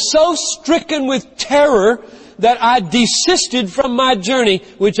 I was so stricken with terror that I desisted from my journey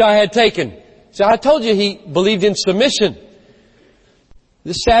which I had taken. So I told you he believed in submission.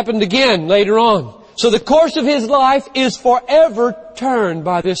 This happened again later on. So the course of his life is forever turned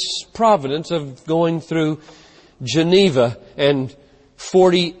by this providence of going through Geneva. And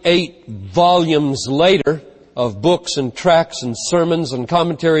 48 volumes later of books and tracts and sermons and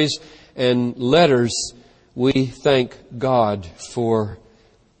commentaries and letters, we thank God for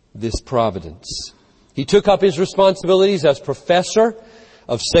this providence. He took up his responsibilities as professor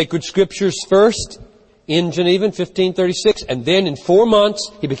of sacred scriptures first in Geneva in 1536, and then in 4 months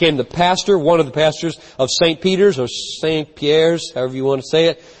he became the pastor, one of the pastors of St. Peter's or St. Pierre's, however you want to say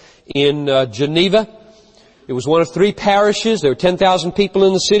it, in Geneva. It was one of 3 parishes. There were 10,000 people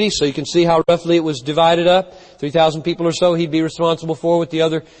in the city, so you can see how roughly it was divided up. 3,000 people or so he'd be responsible for with the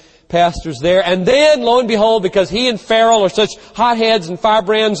other pastors there. And then, lo and behold, because he and Farel are such hotheads and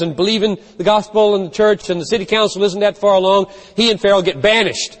firebrands and believe in the gospel and the church and the city council isn't that far along, he and Farel get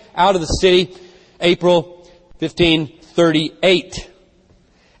banished out of the city, April 1538.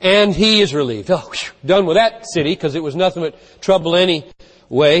 And he is relieved. Oh, done with that city, because it was nothing but trouble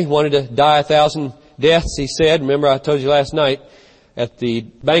anyway. Wanted to die 1,000 deaths, he said. Remember I told you last night at the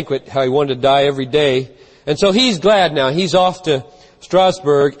banquet how he wanted to die every day. And so he's glad now. He's off to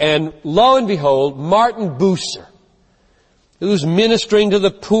Strasbourg, and lo and behold, Martin Bucer, who's ministering to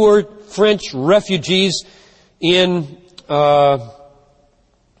the poor French refugees in, where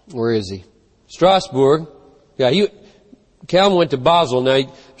is he? Strasbourg. Yeah, Calvin went to Basel. Now,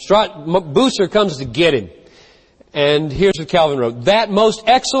 Bucer comes to get him. And here's what Calvin wrote. That most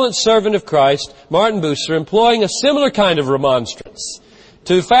excellent servant of Christ, Martin Bucer, employing a similar kind of remonstrance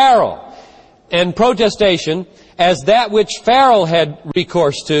to Farel and protestation as that which Farel had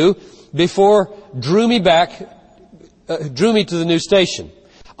recourse to before drew me to the new station.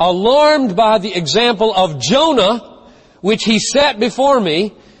 Alarmed by the example of Jonah, which he set before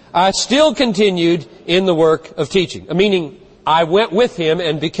me, I still continued in the work of teaching. Meaning, I went with him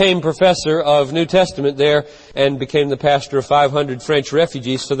and became professor of New Testament there and became the pastor of 500 French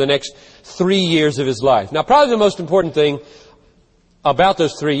refugees for the next 3 years of his life. Now, probably the most important thing about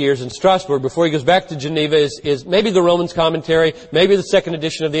those 3 years in Strasbourg before he goes back to Geneva is maybe the Romans commentary, maybe the second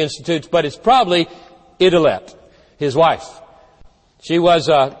edition of the Institutes, but it's probably Idelette, his wife. She was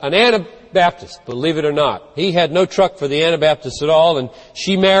an Anabaptist, believe it or not. He had no truck for the Anabaptists at all, and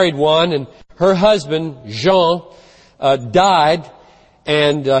she married one, and her husband, Jean, died,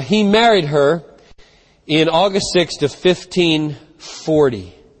 and he married her in August 6th of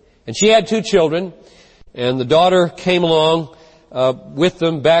 1540. And she had 2 children, and the daughter came along with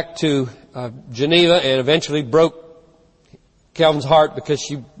them back to Geneva and eventually broke Calvin's heart because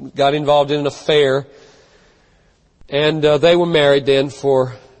she got involved in an affair. And they were married then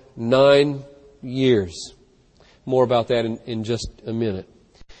for 9 years. More about that in just a minute.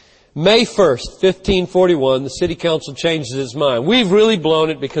 May 1st, 1541, the city council changes its mind. We've really blown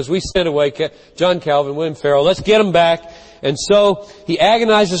it because we sent away John Calvin, William Farel. Let's get them back. And so he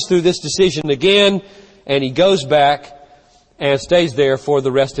agonizes through this decision again, and he goes back and stays there for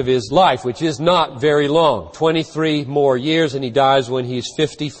the rest of his life, which is not very long. 23 more years, and he dies when he's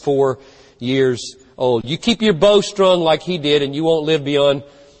 54 years old. You keep your bow strung like he did, and you won't live beyond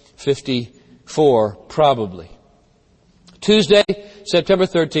 54, probably. Tuesday, September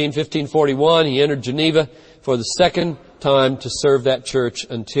 13, 1541, he entered Geneva for the second time to serve that church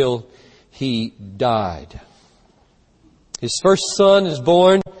until he died. His first son is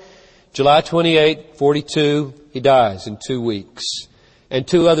born July 28, 42. He dies in 2 weeks. And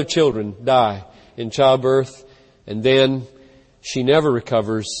 2 other children die in childbirth. And then she never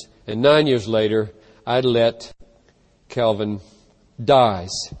recovers. And 9 years later, Idelette Calvin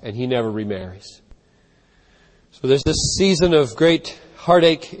dies. And he never remarries. So there's this season of great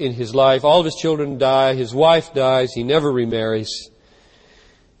heartache in his life. All of his children die. His wife dies. He never remarries.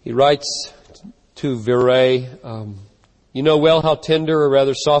 He writes to Viret, you know well how tender or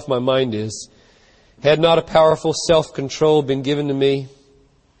rather soft my mind is. Had not a powerful self-control been given to me,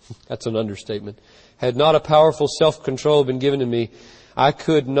 that's an understatement. Had not a powerful self-control been given to me, I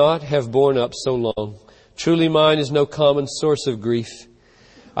could not have borne up so long. Truly mine is no common source of grief.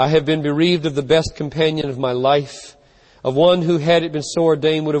 I have been bereaved of the best companion of my life, of one who, had it been so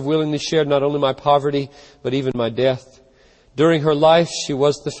ordained, would have willingly shared not only my poverty, but even my death. During her life, she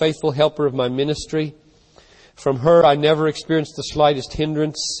was the faithful helper of my ministry. From her, I never experienced the slightest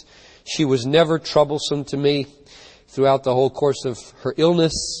hindrance. She was never troublesome to me throughout the whole course of her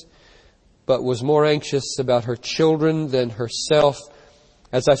illness, but was more anxious about her children than herself.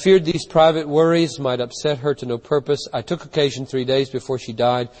 As I feared these private worries might upset her to no purpose, I took occasion 3 days before she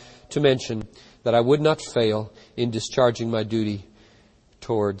died to mention that I would not fail in discharging my duty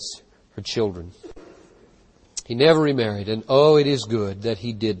towards her children. He never remarried, and oh, it is good that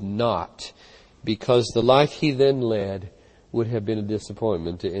he did not, because the life he then led would have been a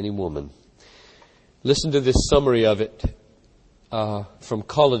disappointment to any woman. Listen to this summary of it from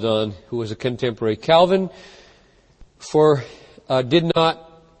Coladon, who was a contemporary. Calvin did not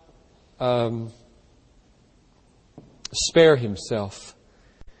spare himself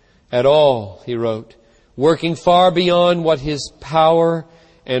at all, he wrote, working far beyond what his power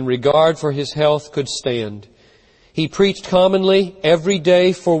and regard for his health could stand. He preached commonly every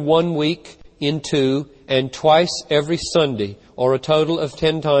day for 1 week in 2, and twice every Sunday, or a total of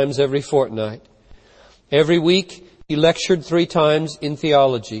 10 times every fortnight. Every week he lectured 3 times in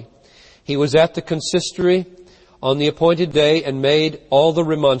theology. He was at the consistory on the appointed day and made all the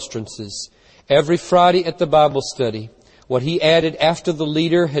remonstrances. Every Friday at the Bible study, what he added after the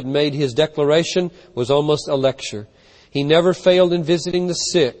leader had made his declaration was almost a lecture. He never failed in visiting the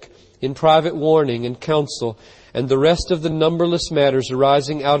sick, in private warning and counsel, and the rest of the numberless matters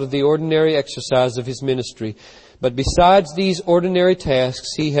arising out of the ordinary exercise of his ministry. But besides these ordinary tasks,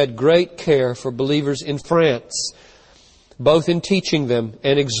 he had great care for believers in France, both in teaching them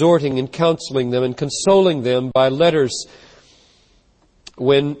and exhorting and counseling them and consoling them by letters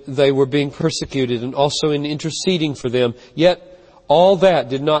when they were being persecuted, and also in interceding for them. Yet all that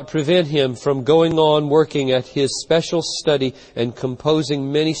did not prevent him from going on working at his special study and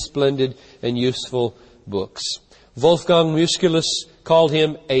composing many splendid and useful books. Wolfgang Musculus called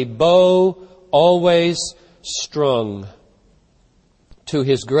him a bow always strung to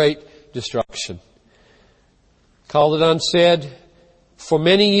his great destruction. Calderon said, for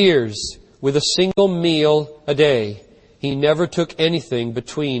many years, with a single meal a day, he never took anything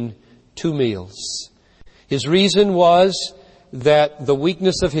between 2 meals. His reason was that the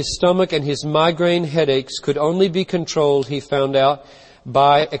weakness of his stomach and his migraine headaches could only be controlled, he found out,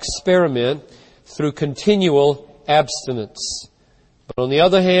 by experiment through continual abstinence. But on the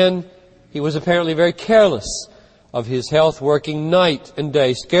other hand, he was apparently very careless of his health, working night and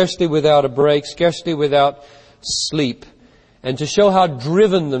day, scarcely without a break, scarcely without sleep. And to show how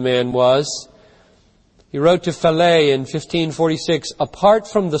driven the man was, he wrote to Falais in 1546, apart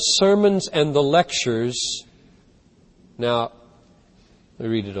from the sermons and the lectures, now, let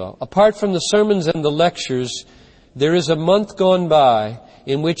me read it all. Apart from the sermons and the lectures, there is a month gone by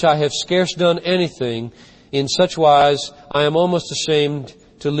in which I have scarce done anything. In such wise, I am almost ashamed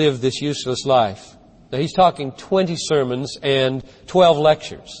to live this useless life. Now, he's talking 20 sermons and 12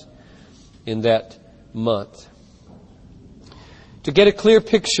 lectures in that month. To get a clear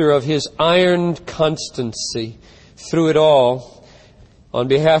picture of his ironed constancy through it all, on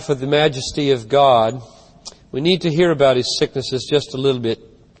behalf of the Majesty of God, we need to hear about his sicknesses just a little bit,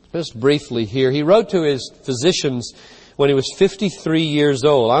 just briefly here. He wrote to his physicians when he was 53 years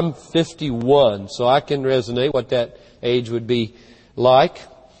old. I'm 51, so I can resonate what that age would be like.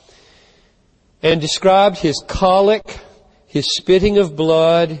 And described his colic, his spitting of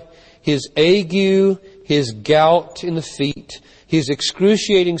blood, his ague, his gout in the feet, his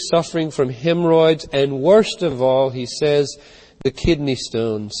excruciating suffering from hemorrhoids, and worst of all, he says, the kidney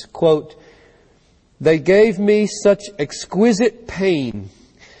stones. Quote, they gave me such exquisite pain.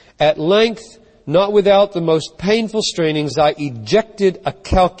 At length, not without the most painful strainings, I ejected a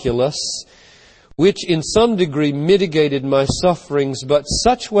calculus, which in some degree mitigated my sufferings, but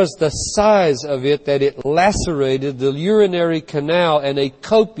such was the size of it that it lacerated the urinary canal, and a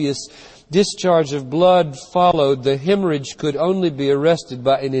copious discharge of blood followed. The hemorrhage could only be arrested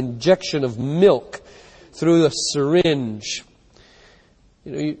by an injection of milk through a syringe.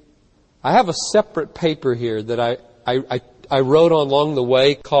 I have a separate paper here that I wrote along the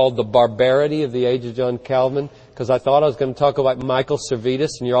way called The Barbarity of the Age of John Calvin, because I thought I was going to talk about Michael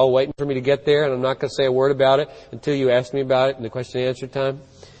Servetus, and you're all waiting for me to get there, and I'm not going to say a word about it until you ask me about it in the question and answer time.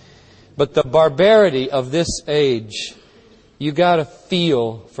 But the barbarity of this age, you got to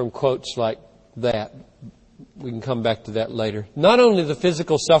feel from quotes like that. We can come back to that later. Not only the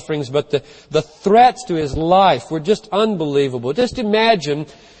physical sufferings, but the threats to his life were just unbelievable. Just imagine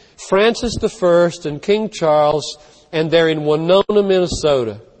Francis I and King Charles, and they're in Winona,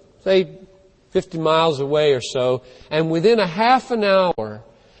 Minnesota, say 50 miles away or so, and within a half an hour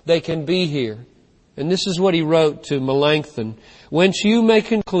they can be here. And this is what he wrote to Melanchthon. Whence you may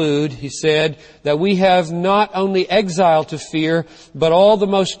conclude, he said, that we have not only exile to fear, but all the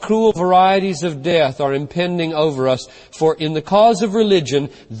most cruel varieties of death are impending over us. For in the cause of religion,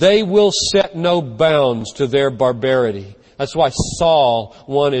 they will set no bounds to their barbarity. That's why Saul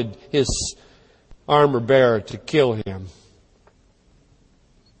wanted his armor bearer to kill him.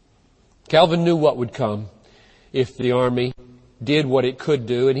 Calvin knew what would come if the army did what it could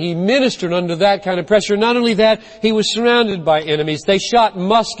do, and he ministered under that kind of pressure. Not only that, he was surrounded by enemies. They shot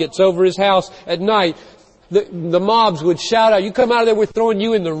muskets over his house at night. The mobs would shout out, you come out of there, we're throwing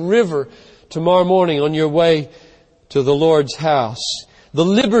you in the river tomorrow morning on your way to the Lord's house. The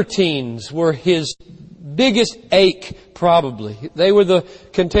libertines were his biggest ache, probably. They were the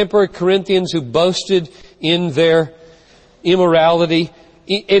contemporary Corinthians who boasted in their immorality.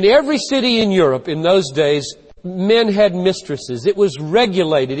 In every city in Europe in those days, men had mistresses. It was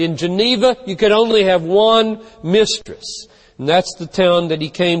regulated. In Geneva, you could only have one mistress. And that's the town that he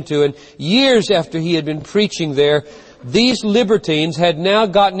came to. And years after he had been preaching there, these libertines had now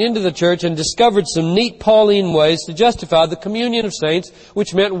gotten into the church and discovered some neat Pauline ways to justify the communion of saints,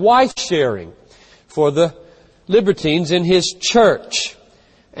 which meant wife sharing for the libertines in his church.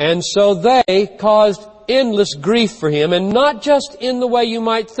 And so they caused endless grief for him, and not just in the way you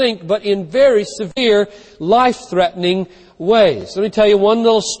might think, but in very severe, life-threatening ways. Let me tell you one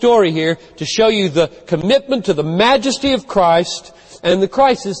little story here to show you the commitment to the majesty of Christ and the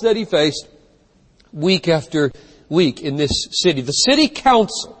crisis that he faced week after week in this city. The city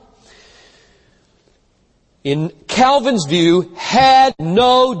council, in Calvin's view, had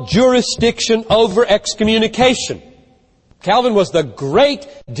no jurisdiction over excommunication. Calvin was the great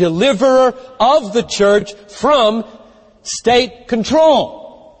deliverer of the church from state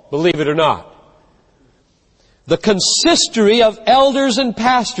control, believe it or not. The consistory of elders and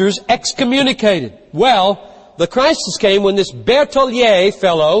pastors excommunicated. Well, the crisis came when this Berthollier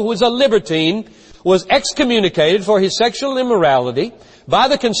fellow, who was a libertine, was excommunicated for his sexual immorality by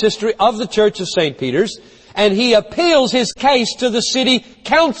the consistory of the Church of St. Peter's, and he appeals his case to the city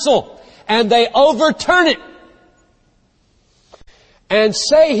council, and they overturn it and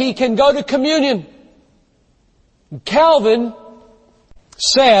say he can go to communion. Calvin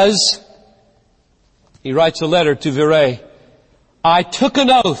says, he writes a letter to Viret, I took an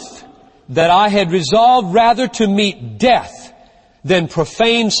oath that I had resolved rather to meet death than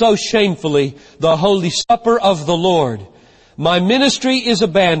profane so shamefully the holy supper of the Lord. My ministry is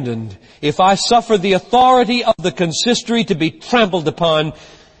abandoned if I suffer the authority of the consistory to be trampled upon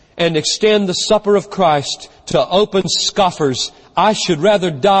and extend the supper of Christ to open scoffers. I should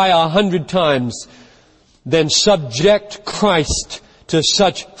rather die 100 times than subject Christ to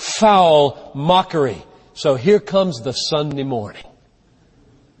such foul mockery. So here comes the Sunday morning.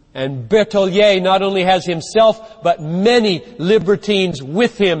 And Berthollier not only has himself, but many libertines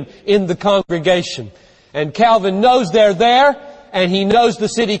with him in the congregation. And Calvin knows they're there, and he knows the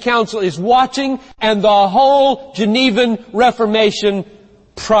city council is watching, and the whole Genevan Reformation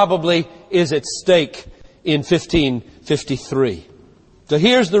probably is at stake in 1553. So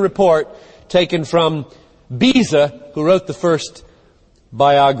here's the report taken from Beza, who wrote the first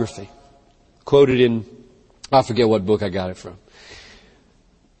biography, quoted in, I forget what book I got it from.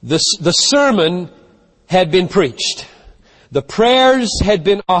 The sermon had been preached. The prayers had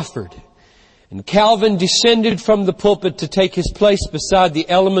been offered. And Calvin descended from the pulpit to take his place beside the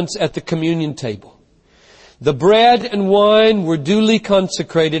elements at the communion table. The bread and wine were duly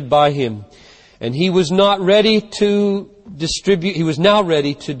consecrated by him, and he was now ready to distribute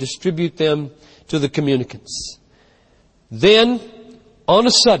them to the communicants. Then, on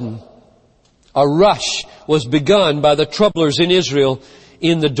a sudden, a rush was begun by the troublers in Israel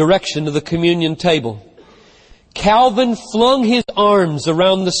in the direction of the communion table. Calvin flung his arms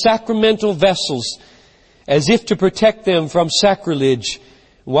around the sacramental vessels as if to protect them from sacrilege,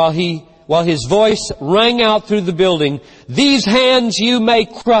 while his voice rang out through the building, "These hands you may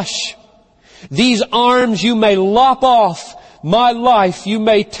crush. These arms you may lop off. My life you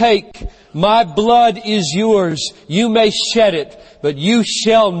may take. My blood is yours. You may shed it. But you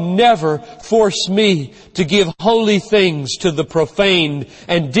shall never force me to give holy things to the profaned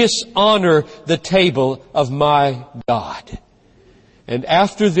and dishonor the table of my God." And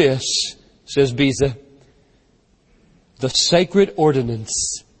after this, says Beza, the sacred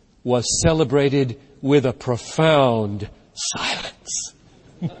ordinance was celebrated with a profound silence.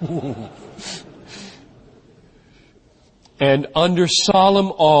 And under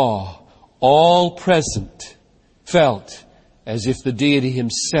solemn awe, all present felt as if the deity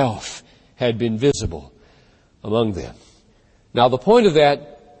himself had been visible among them. Now the point of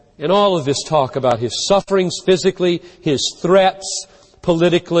that, in all of this talk about his sufferings physically, his threats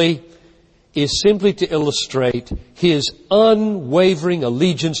politically, is simply to illustrate his unwavering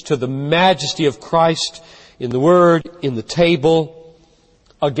allegiance to the majesty of Christ in the Word, in the table,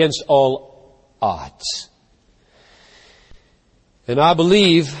 against all odds. And I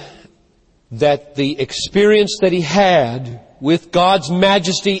believe that the experience that he had with God's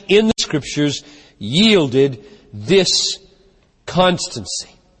majesty in the Scriptures yielded this constancy.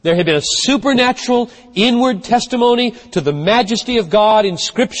 There had been a supernatural inward testimony to the majesty of God in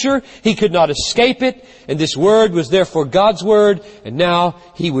Scripture. He could not escape it, and this Word was therefore God's Word, and now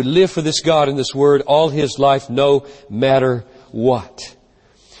he would live for this God and this Word all his life, no matter what.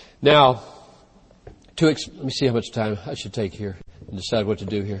 Now, let me see how much time I should take here and decide what to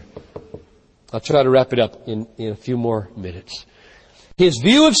do here. I'll try to wrap it up in a few more minutes. His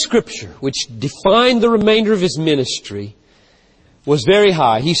view of Scripture, which defined the remainder of his ministry, was very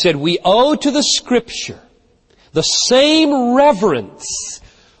high. He said, we owe to the Scripture the same reverence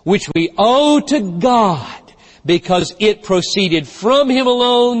which we owe to God, because it proceeded from Him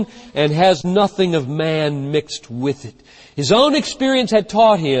alone and has nothing of man mixed with it. His own experience had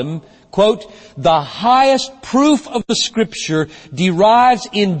taught him, quote, the highest proof of the Scripture derives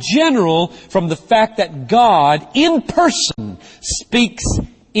in general from the fact that God in person speaks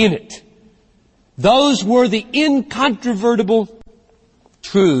in it. Those were the incontrovertible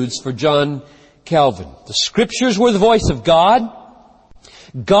truths for John Calvin. The Scriptures were the voice of God.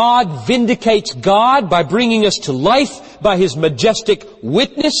 God vindicates God by bringing us to life by His majestic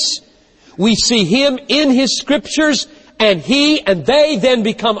witness. We see Him in His Scriptures, and He and they then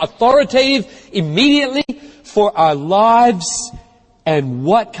become authoritative immediately for our lives. And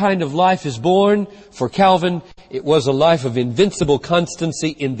what kind of life is born? For Calvin, it was a life of invincible constancy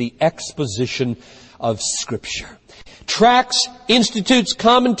in the exposition of Scripture. Tracts, institutes,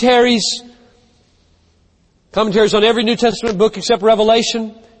 commentaries on every New Testament book except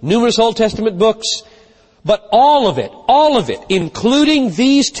Revelation, numerous Old Testament books, but all of it, including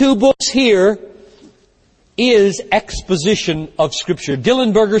these two books here, is exposition of Scripture.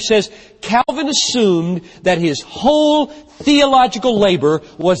 Dillenberger says, Calvin assumed that his whole theological labor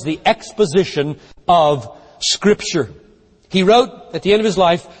was the exposition of Scripture. He wrote at the end of his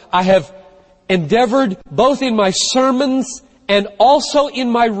life, I have endeavored both in my sermons and also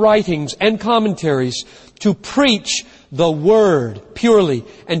in my writings and commentaries to preach the Word purely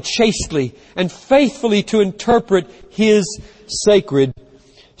and chastely and faithfully to interpret His sacred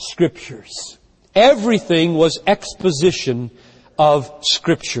Scriptures. Everything was exposition of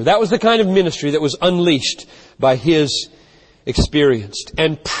Scripture. That was the kind of ministry that was unleashed by his experience.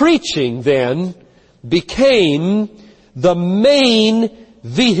 And preaching then became the main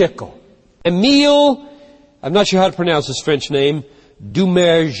vehicle. Émile, I'm not sure how to pronounce his French name,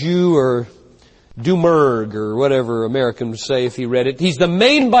 Dumergue or Dumergue or whatever American would say if he read it. He's the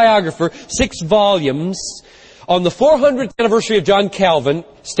main biographer, 6 volumes, on the 400th anniversary of John Calvin,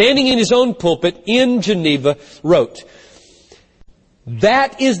 standing in his own pulpit in Geneva, wrote,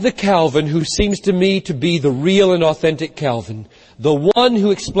 that is the Calvin who seems to me to be the real and authentic Calvin, the one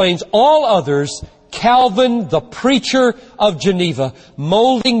who explains all others, Calvin, the preacher of Geneva,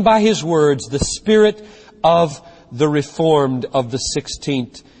 molding by his words the spirit of the Reformed of the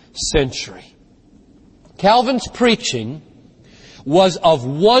 16th century. Calvin's preaching was of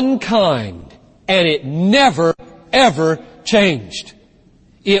one kind, and it never, ever changed.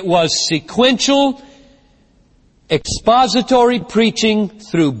 It was sequential, expository preaching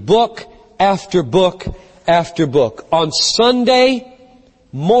through book after book after book. On Sunday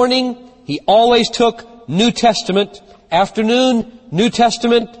morning, he always took New Testament. Afternoon, New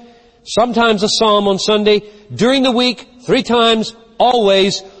Testament. Sometimes a psalm on Sunday. During the week, 3 times,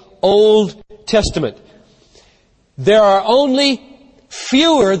 always Old Testament. There are only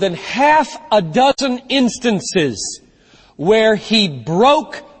fewer than half a dozen instances where he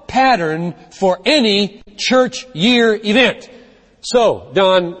broke pattern for any church year event. So,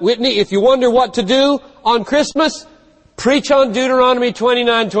 Don Whitney, if you wonder what to do on Christmas, preach on Deuteronomy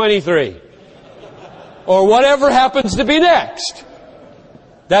 29:23. Or whatever happens to be next.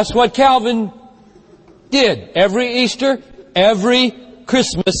 That's what Calvin did. Every Easter, every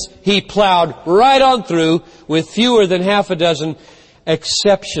Christmas, he plowed right on through with fewer than half a dozen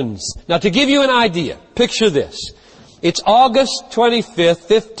exceptions. Now, to give you an idea, picture this. It's August 25th,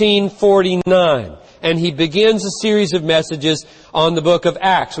 1549, and he begins a series of messages on the book of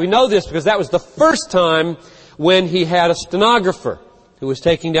Acts. We know this because that was the first time when he had a stenographer who was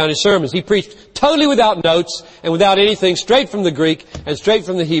taking down his sermons. He preached totally without notes and without anything, straight from the Greek and straight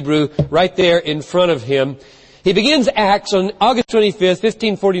from the Hebrew, right there in front of him. He begins Acts on August 25th,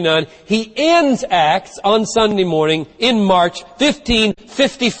 1549. He ends Acts on Sunday morning in March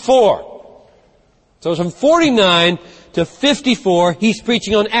 1554. So from 49 to 54, he's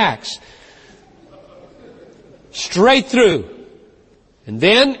preaching on Acts. Straight through. And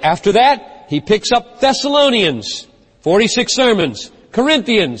then, after that, he picks up Thessalonians, 46 sermons.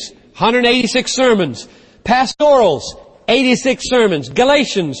 Corinthians, 186 sermons. Pastorals, 86 sermons.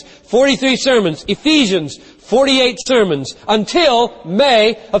 Galatians, 43 sermons. Ephesians, 48 sermons. Until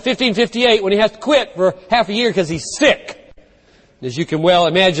May of 1558, when he has to quit for half a year because he's sick. As you can well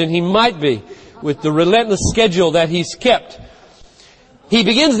imagine, he might be, with the relentless schedule that he's kept. He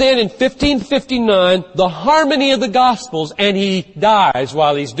begins then in 1559, the harmony of the Gospels, and he dies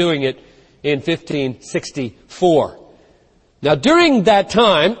while he's doing it in 1564. Now, during that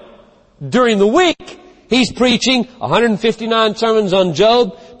time, during the week, he's preaching 159 sermons on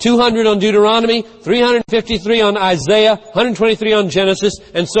Job, 200 on Deuteronomy, 353 on Isaiah, 123 on Genesis,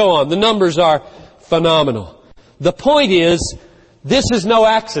 and so on. The numbers are phenomenal. The point is, this is no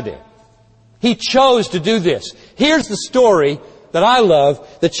accident. He chose to do this. Here's the story that I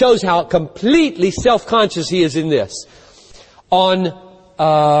love that shows how completely self-conscious he is in this. On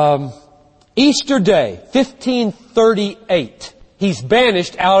Easter Day, 1538, he's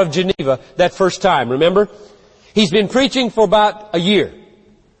banished out of Geneva that first time, remember? He's been preaching for about a year.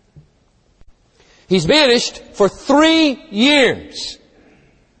 He's banished for 3 years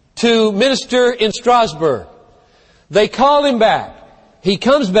to minister in Strasbourg. They call him back. He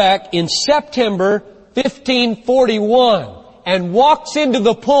comes back in September 1541 and walks into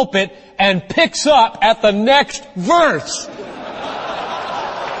the pulpit and picks up at the next verse.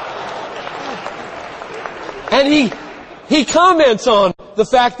 And he comments on the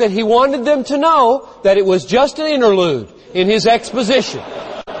fact that he wanted them to know that it was just an interlude in his exposition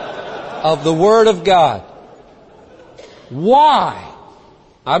of the Word of God. Why?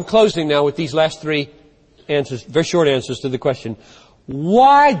 I'm closing now with these last three answers, very short answers to the question.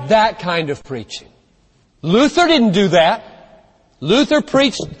 Why that kind of preaching? Luther didn't do that. Luther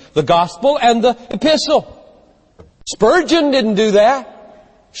preached the gospel and the epistle. Spurgeon didn't do that.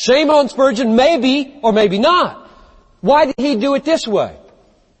 Shame on Spurgeon, maybe or maybe not. Why did he do it this way?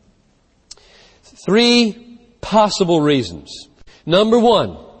 Three possible reasons. Number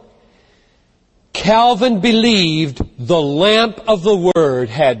one, Calvin believed the lamp of the Word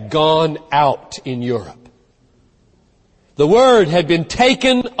had gone out in Europe. The Word had been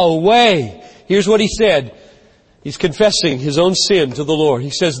taken away. Here's what he said. He's confessing his own sin to the Lord. He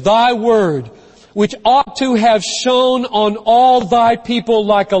says, Thy Word, which ought to have shone on all Thy people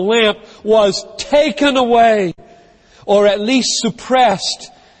like a lamp, was taken away, or at least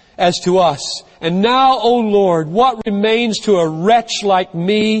suppressed as to us. And now, O Lord, what remains to a wretch like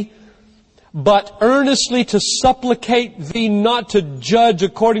me, but earnestly to supplicate Thee not to judge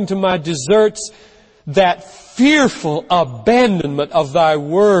according to my deserts, that fearful abandonment of Thy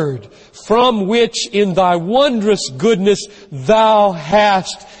Word, from which in Thy wondrous goodness Thou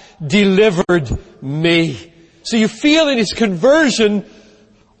hast delivered me. So you feel in his conversion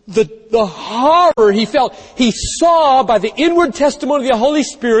the horror he felt. He saw by the inward testimony of the Holy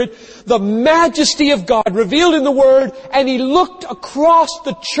Spirit the majesty of God revealed in the Word, and he looked across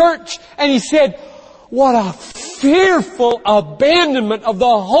the church and he said, what a fearful abandonment of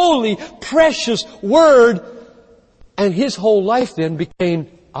the holy, precious Word. And his whole life then became,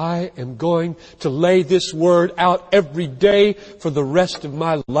 I am going to lay this Word out every day for the rest of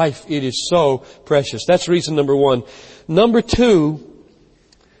my life. It is so precious. That's reason number one. Number two,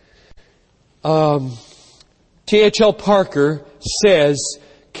 T.H.L. Parker says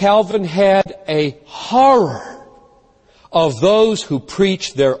Calvin had a horror of those who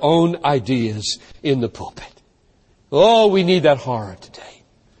preach their own ideas in the pulpit. Oh, we need that horror today.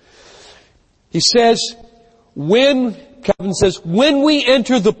 He says, Calvin says, when we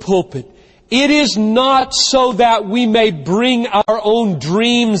enter the pulpit, it is not so that we may bring our own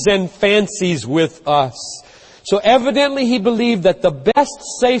dreams and fancies with us. So evidently he believed that the best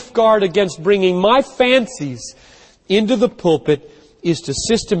safeguard against bringing my fancies into the pulpit is to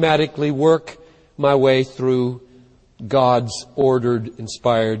systematically work my way through God's ordered,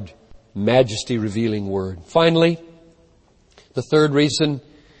 inspired, majesty revealing Word. Finally, the third reason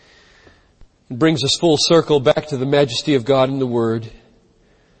brings us full circle back to the majesty of God in the Word.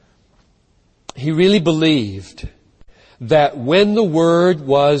 He really believed that when the Word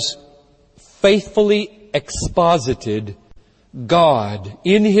was faithfully exposited, God,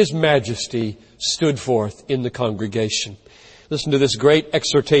 in His majesty, stood forth in the congregation. Listen to this great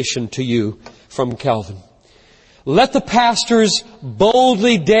exhortation to you from Calvin. Let the pastors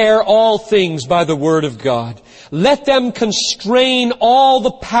boldly dare all things by the Word of God. Let them constrain all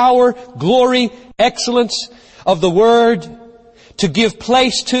the power, glory, excellence of the Word to give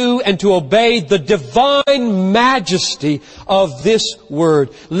place to and to obey the divine majesty of this Word.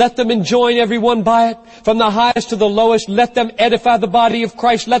 Let them enjoin everyone by it, from the highest to the lowest. Let them edify the body of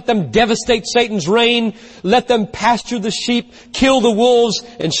Christ. Let them devastate Satan's reign. Let them pasture the sheep, kill the wolves,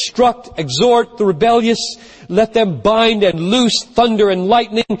 instruct, exhort the rebellious. Let them bind and loose thunder and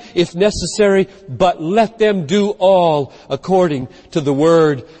lightning if necessary, but let them do all according to the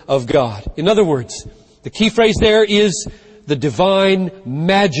Word of God. In other words, the key phrase there is the divine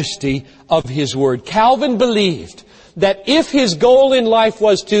majesty of His Word. Calvin believed that if his goal in life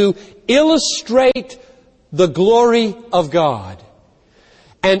was to illustrate the glory of God,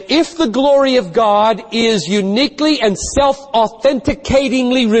 and if the glory of God is uniquely and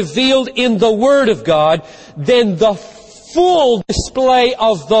self-authenticatingly revealed in the Word of God, then the full display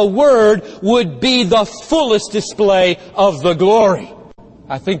of the Word would be the fullest display of the glory.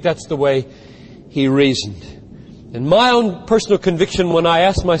 I think that's the way he reasoned. And my own personal conviction when I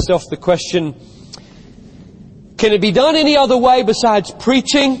ask myself the question, can it be done any other way besides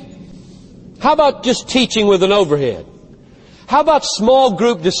preaching? How about just teaching with an overhead? How about small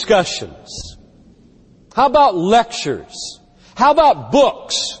group discussions? How about lectures? How about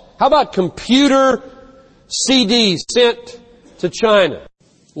books? How about computer CDs sent to China?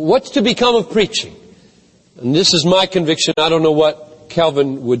 What's to become of preaching? And this is my conviction. I don't know what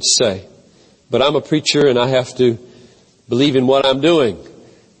Calvin would say. But I'm a preacher and I have to believe in what I'm doing.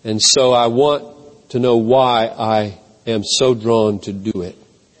 And so I want to know why I am so drawn to do it.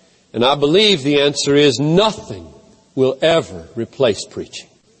 And I believe the answer is nothing will ever replace preaching.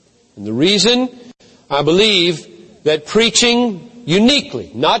 And the reason I believe that preaching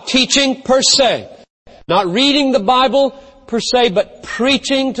uniquely, not teaching per se, not reading the Bible per se, but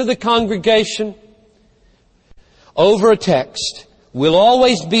preaching to the congregation over a text will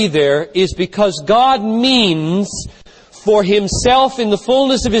always be there, is because God means for Himself in the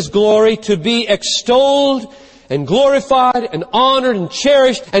fullness of His glory to be extolled and glorified and honored and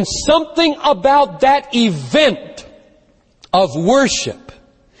cherished. And something about that event of worship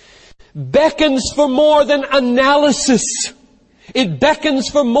beckons for more than analysis. It beckons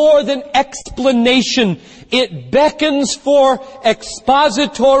for more than explanation. It beckons for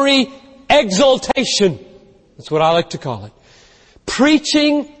expository exaltation. That's what I like to call it.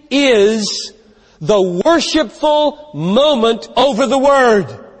 Preaching is the worshipful moment over the Word.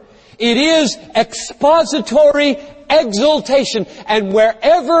 It is expository exaltation. And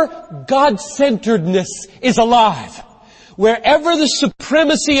wherever God-centeredness is alive, wherever the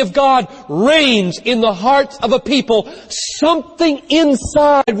supremacy of God reigns in the hearts of a people, something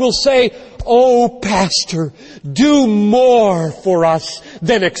inside will say, "Oh, Pastor, do more for us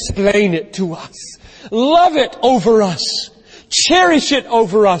than explain it to us. Love it over us. Cherish it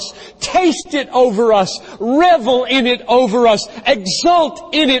over us. Taste it over us. Revel in it over us.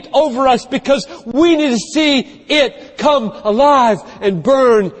 Exult in it over us, because we need to see it come alive and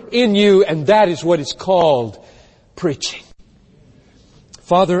burn in you." And that is what is called preaching.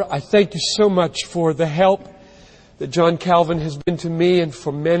 Father, I thank You so much for the help that John Calvin has been to me and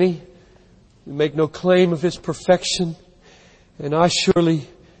for many. We make no claim of his perfection, and I surely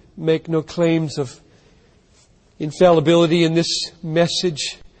make no claims of infallibility in this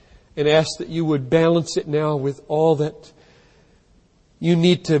message, and ask that You would balance it now with all that You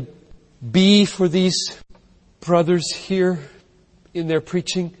need to be for these brothers here in their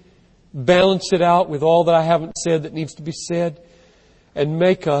preaching. Balance it out with all that I haven't said that needs to be said, and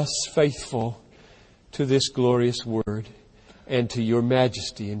make us faithful to this glorious Word and to Your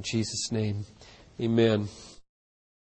majesty. In Jesus' name, amen.